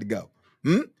 I got to go.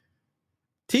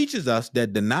 Teaches us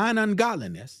that denying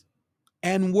ungodliness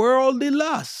and worldly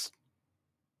lust.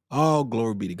 Oh,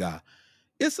 glory be to God.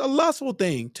 It's a lustful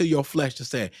thing to your flesh to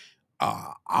say,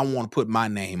 I want to put my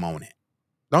name on it.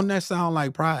 Don't that sound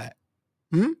like pride?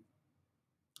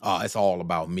 It's all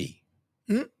about me.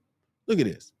 Look at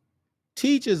this.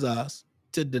 Teaches us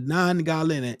to deny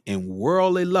ungodliness and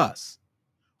worldly lust.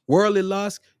 Worldly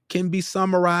lust can be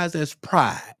summarized as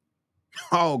pride.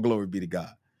 Oh, glory be to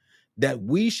God. That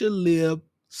we should live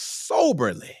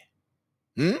soberly.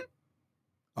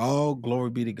 Oh, glory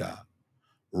be to God.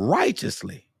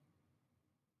 Righteously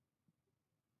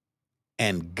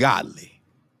and godly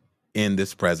in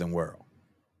this present world.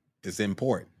 It's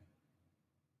important.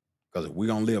 Because if we're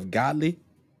going to live godly,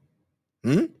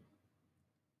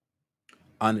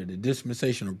 under the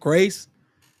dispensation of grace,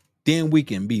 then we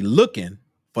can be looking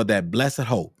for that blessed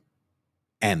hope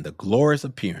and the glorious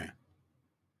appearing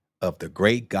of the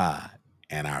great God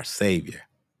and our Savior,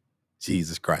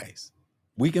 Jesus Christ.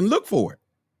 We can look for it.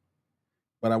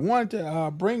 But I wanted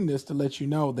to bring this to let you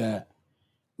know that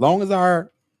long as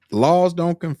our laws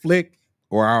don't conflict,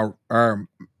 or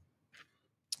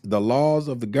the laws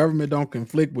of the government don't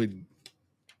conflict with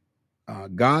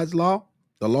God's law,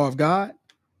 the law of God,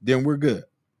 then we're good.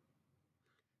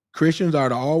 Christians are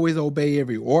to always obey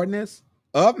every ordinance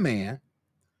of man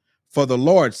for the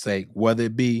Lord's sake, whether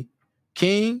it be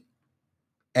king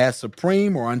as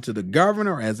supreme, or unto the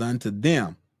governor as unto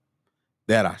them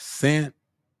that are sent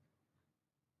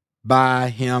by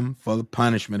him for the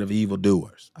punishment of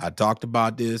evildoers. I talked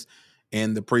about this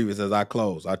in the previous, as I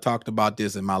close. I talked about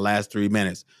this in my last 3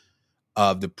 minutes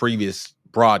of the previous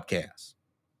broadcast.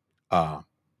 Uh,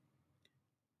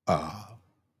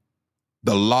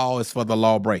 the law is for the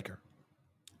lawbreaker.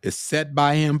 It's set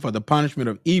by him for the punishment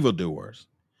of evildoers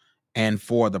and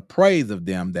for the praise of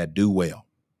them that do well.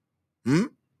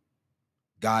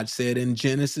 God said in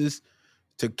Genesis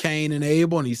to Cain and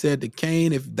Abel, and he said to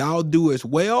Cain, if thou doest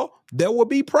well, there will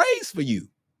be praise for you.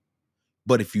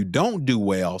 But if you don't do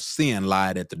well, sin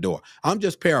lied at the door. I'm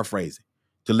just paraphrasing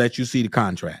to let you see the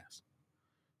contrast.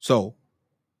 So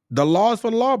the law is for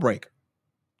the lawbreaker.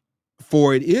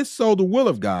 For it is so the will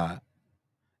of God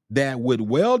that with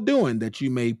well-doing that you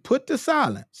may put to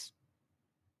silence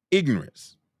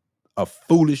ignorance of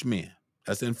foolish men.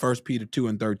 That's in 1 Peter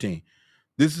 2:13.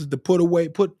 This is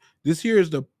the this here is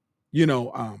the,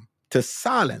 to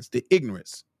silence the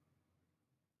ignorance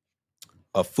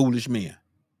of foolish men.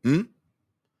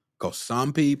 Because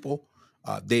some people,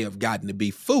 they have gotten to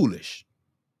be foolish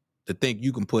to think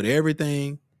you can put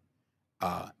everything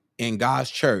in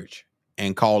God's church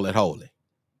and call it holy.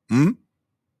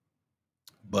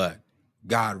 But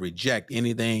God rejects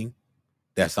anything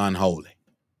that's unholy.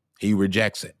 He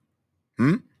rejects it.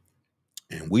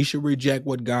 And we should reject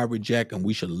what God rejects, and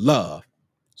we should love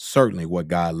certainly what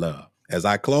God loves. As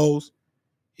I close,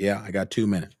 I got 2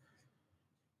 minutes.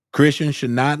 Christians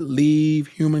should not leave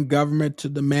human government to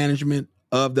the management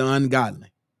of the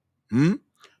ungodly.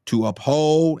 To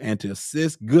uphold and to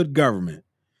assist good government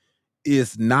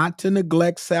is not to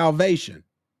neglect salvation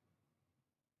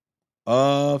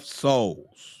of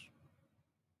souls.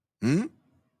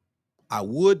 I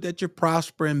would that you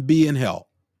prosper and be in health,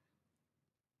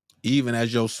 even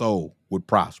as your soul would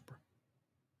prosper.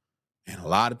 And a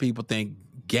lot of people think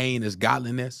gain is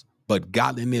godliness, but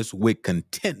godliness with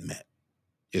contentment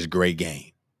is great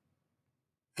gain.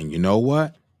 And you know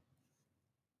what?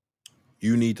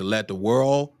 You need to let the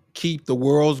world keep the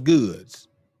world's goods,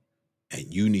 and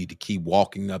you need to keep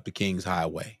walking up the King's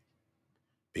Highway,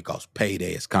 because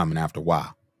payday is coming after a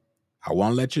while. I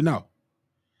want to let you know.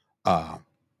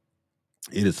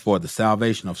 It is for the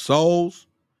salvation of souls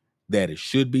that it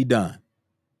should be done,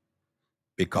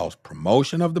 because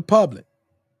promotion of the public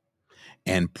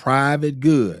and private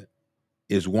good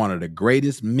is one of the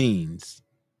greatest means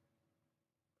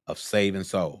of saving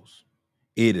souls.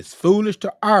 It is foolish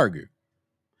to argue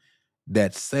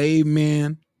that saved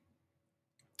men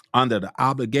under the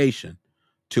obligation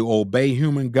to obey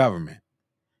human government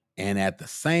and at the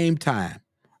same time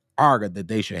argue that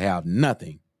they should have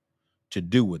nothing to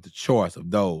do with the choice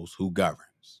of those who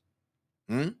governs.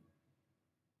 And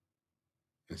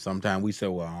sometimes we say,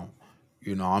 well,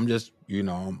 I'm just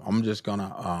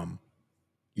gonna, I'm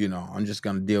just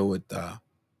gonna deal with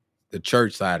the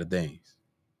church side of things.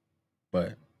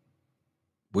 But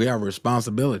we have a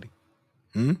responsibility.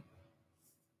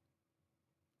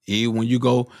 Even when you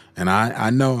go, and I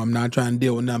know I'm not trying to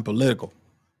deal with nothing political,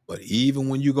 but even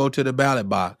when you go to the ballot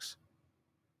box,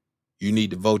 you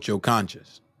need to vote your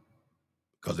conscience.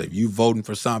 Because if you voting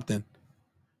for something,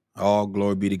 all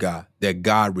glory be to God, that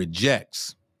God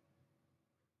rejects,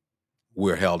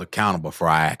 we're held accountable for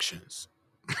our actions.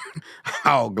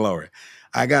 All glory.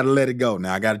 I got to let it go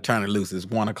now. I got to turn it loose. It's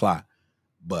 1:00.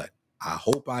 But I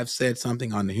hope I've said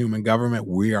something on the human government.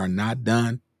 We are not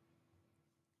done.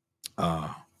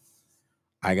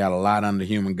 I got a lot on the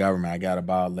human government. I got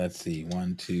about, let's see,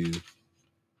 1, 2.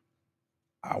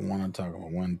 I want to talk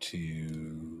about 1,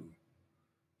 2.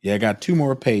 Yeah, I got 2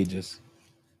 more pages.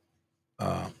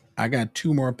 I got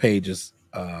 2 more pages.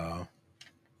 Wow.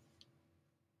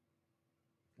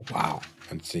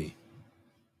 Let's see.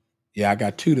 Yeah, I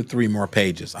got 2 to 3 more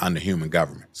pages on the human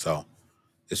government. So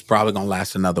it's probably going to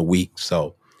last another week.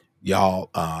 So y'all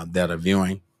that are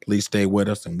viewing, please stay with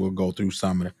us, and we'll go through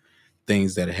some of the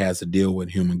things that it has to deal with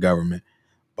human government.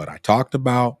 But I talked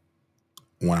about,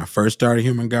 when I first started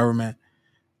human government,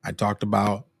 I talked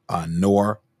about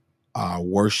Noah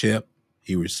worship.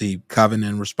 He received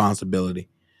covenant responsibility.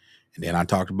 And then I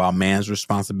talked about man's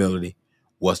responsibility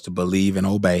was to believe and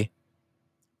obey,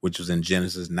 which was in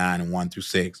Genesis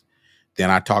 9:1-6. Then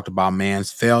I talked about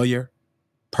man's failure,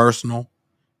 personal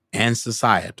and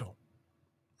societal.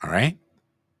 All right.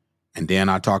 And then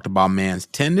I talked about man's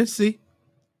tendency.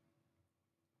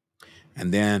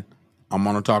 And then I'm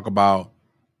going to talk about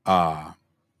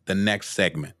the next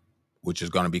segment, which is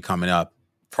going to be coming up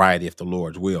Friday, if the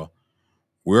Lord's will.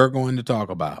 We're going to talk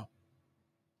about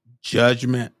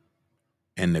judgment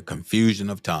and the confusion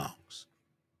of tongues.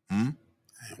 And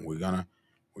we're gonna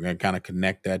kind of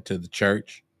connect that to the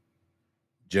church,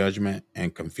 judgment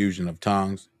and confusion of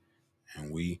tongues.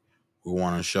 And we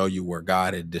want to show you where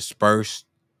God had dispersed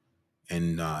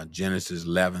in Genesis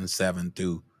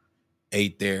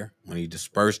 11:7-8 there, when he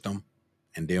dispersed them.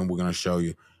 And then we're going to show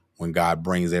you when God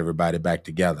brings everybody back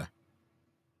together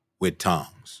with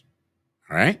tongues.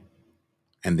 All right.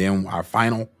 And then our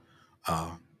final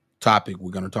topic,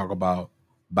 we're going to talk about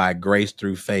by grace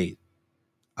through faith,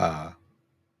 the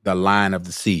line of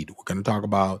the seed. We're going to talk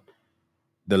about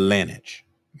the lineage.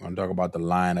 We're going to talk about the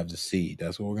line of the seed.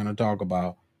 That's what we're going to talk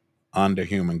about under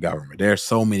human government. There's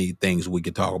so many things we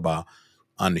could talk about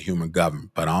under human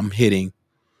government, but I'm hitting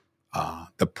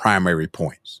the primary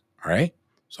points. All right.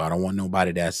 So I don't want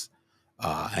nobody that's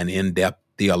an in-depth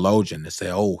theologian to say,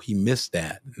 oh, he missed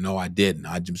that. No, I didn't.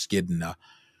 I'm just getting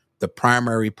the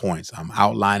primary points. I'm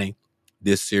outlining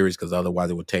this series because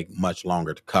otherwise it would take much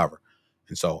longer to cover.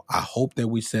 And so I hope that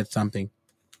we said something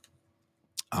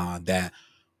that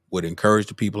would encourage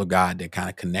the people of God, that kind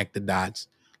of connect the dots.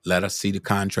 Let us see the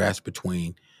contrast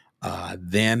between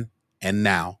then and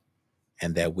now,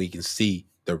 and that we can see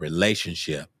the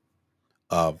relationship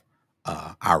of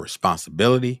our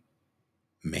responsibility,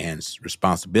 man's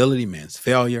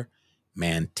failure,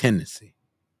 man's tendency.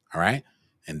 All right.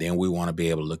 And then we want to be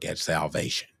able to look at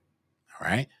salvation. All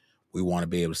right. We want to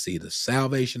be able to see the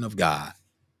salvation of God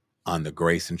under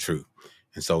grace and truth.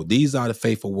 And so these are the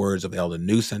faithful words of Elder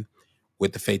Newsom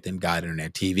with the Faith in God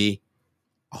Internet TV.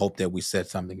 I hope that we said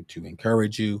something to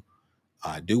encourage you.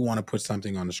 I do want to put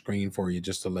something on the screen for you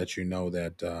just to let you know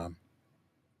that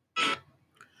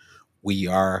we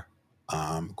are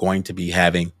going to be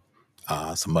having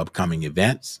some upcoming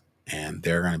events, and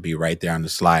they're going to be right there on the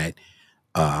slide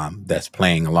that's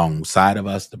playing alongside of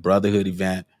us. The Brotherhood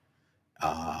event,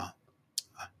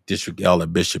 District Elder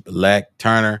Bishop-elect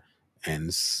Turner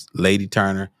and Lady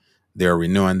Turner, they're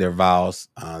renewing their vows.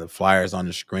 The flyers on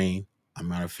the screen. I'm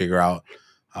going to figure out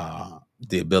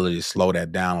the ability to slow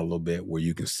that down a little bit where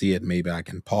you can see it. Maybe I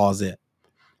can pause it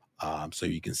so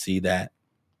you can see that.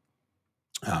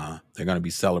 They're going to be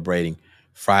celebrating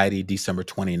Friday, December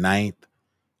 29th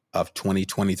of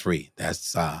 2023.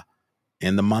 That's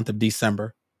in the month of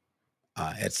December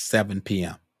at 7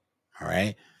 p.m. All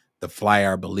right. The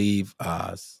flyer, I believe,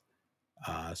 it's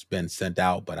been sent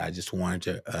out, but I just wanted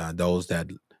to, those that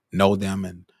know them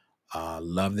and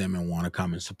love them and want to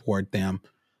come and support them,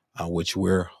 which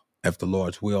we're, if the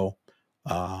Lord's will,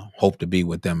 hope to be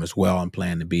with them as well and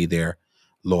plan to be there,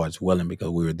 Lord's willing, because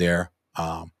we were there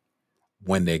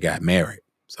when they got married.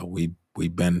 So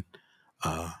we've been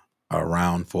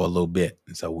around for a little bit,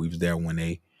 and so we was there when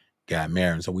they got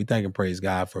married. And so we thank and praise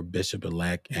God for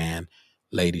Bishop-elect and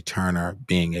Lady Turner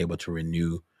being able to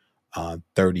renew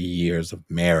 30 years of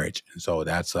marriage. And so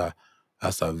that's a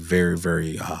very,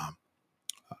 very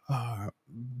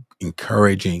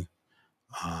encouraging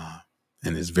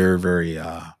and it's very, very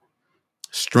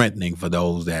strengthening for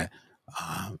those that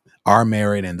are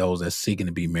married and those that seeking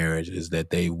to be married, is that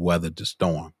they weathered the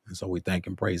storm. And so we thank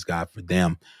and praise God for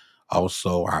them.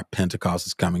 Also, our Pentecost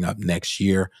is coming up next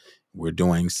year. We're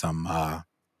doing some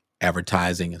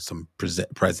advertising and some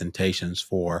presentations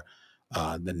for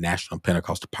the National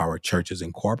Pentecostal Power Churches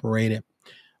Incorporated,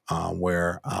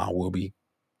 where we'll be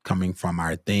coming from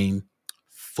our theme,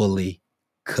 fully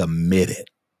committed.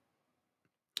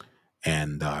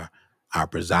 And our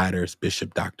presider is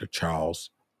Bishop Dr. Charles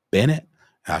Bennett.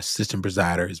 Our assistant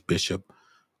presider is Bishop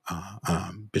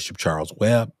Charles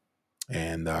Webb,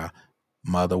 and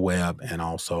Mother Webb and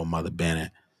also Mother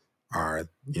Bennett are,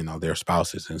 their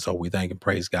spouses. And so we thank and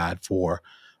praise God for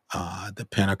the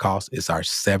Pentecost. It's our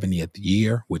 70th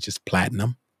year, which is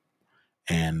platinum.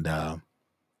 And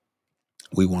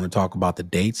we want to talk about the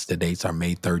dates. The dates are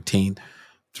May 13th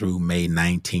through May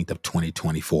 19th of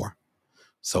 2024.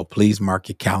 So please mark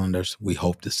your calendars. We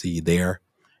hope to see you there,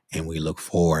 and we look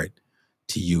forward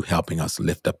to you helping us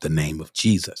lift up the name of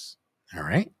Jesus. All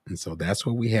right. And so that's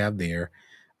what we have there.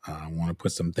 I want to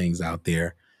put some things out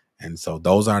there. And so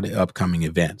those are the upcoming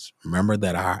events. Remember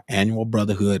that our annual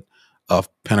Brotherhood of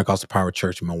Pentecostal Power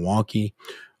Church in Milwaukee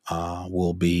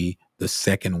will be the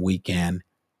second weekend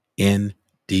in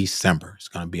December. It's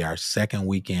going to be our second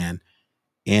weekend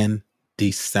in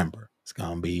December. It's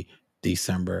going to be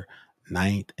December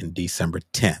 9th and December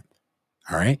 10th.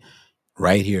 All right.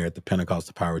 Right here at the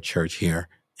Pentecostal Power Church here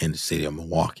in the city of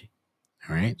Milwaukee.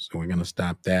 All right. So we're going to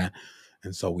stop that.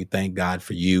 And so we thank God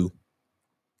for you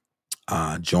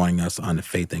joining us on the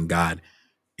Faith in God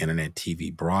Internet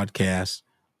TV broadcast.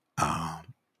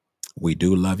 We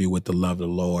do love you with the love of the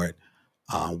Lord.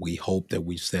 We hope that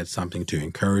we've said something to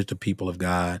encourage the people of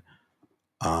God.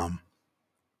 And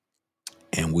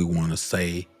we want to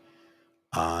say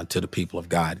to the people of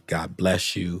God, God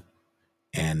bless you.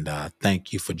 And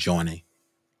thank you for joining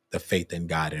the Faith in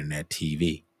God Internet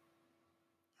TV.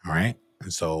 All right.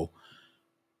 And so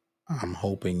I'm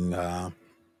hoping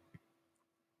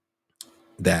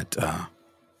that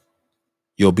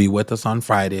you'll be with us on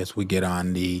Friday as we get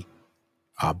on the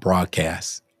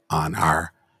broadcast on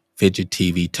our Fidget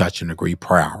TV Touch and Agree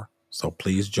Prayer Hour. So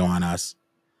please join us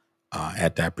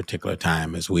at that particular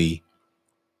time as we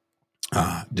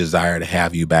desire to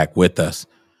have you back with us,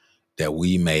 that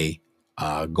we may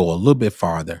go a little bit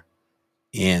farther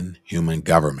in human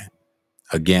government.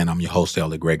 Again, I'm your host,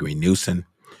 Elder Gregory Newsom,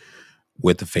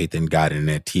 with the Faith in God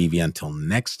Internet TV. Until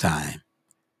next time,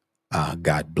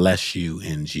 God bless you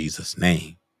in Jesus'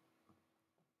 name.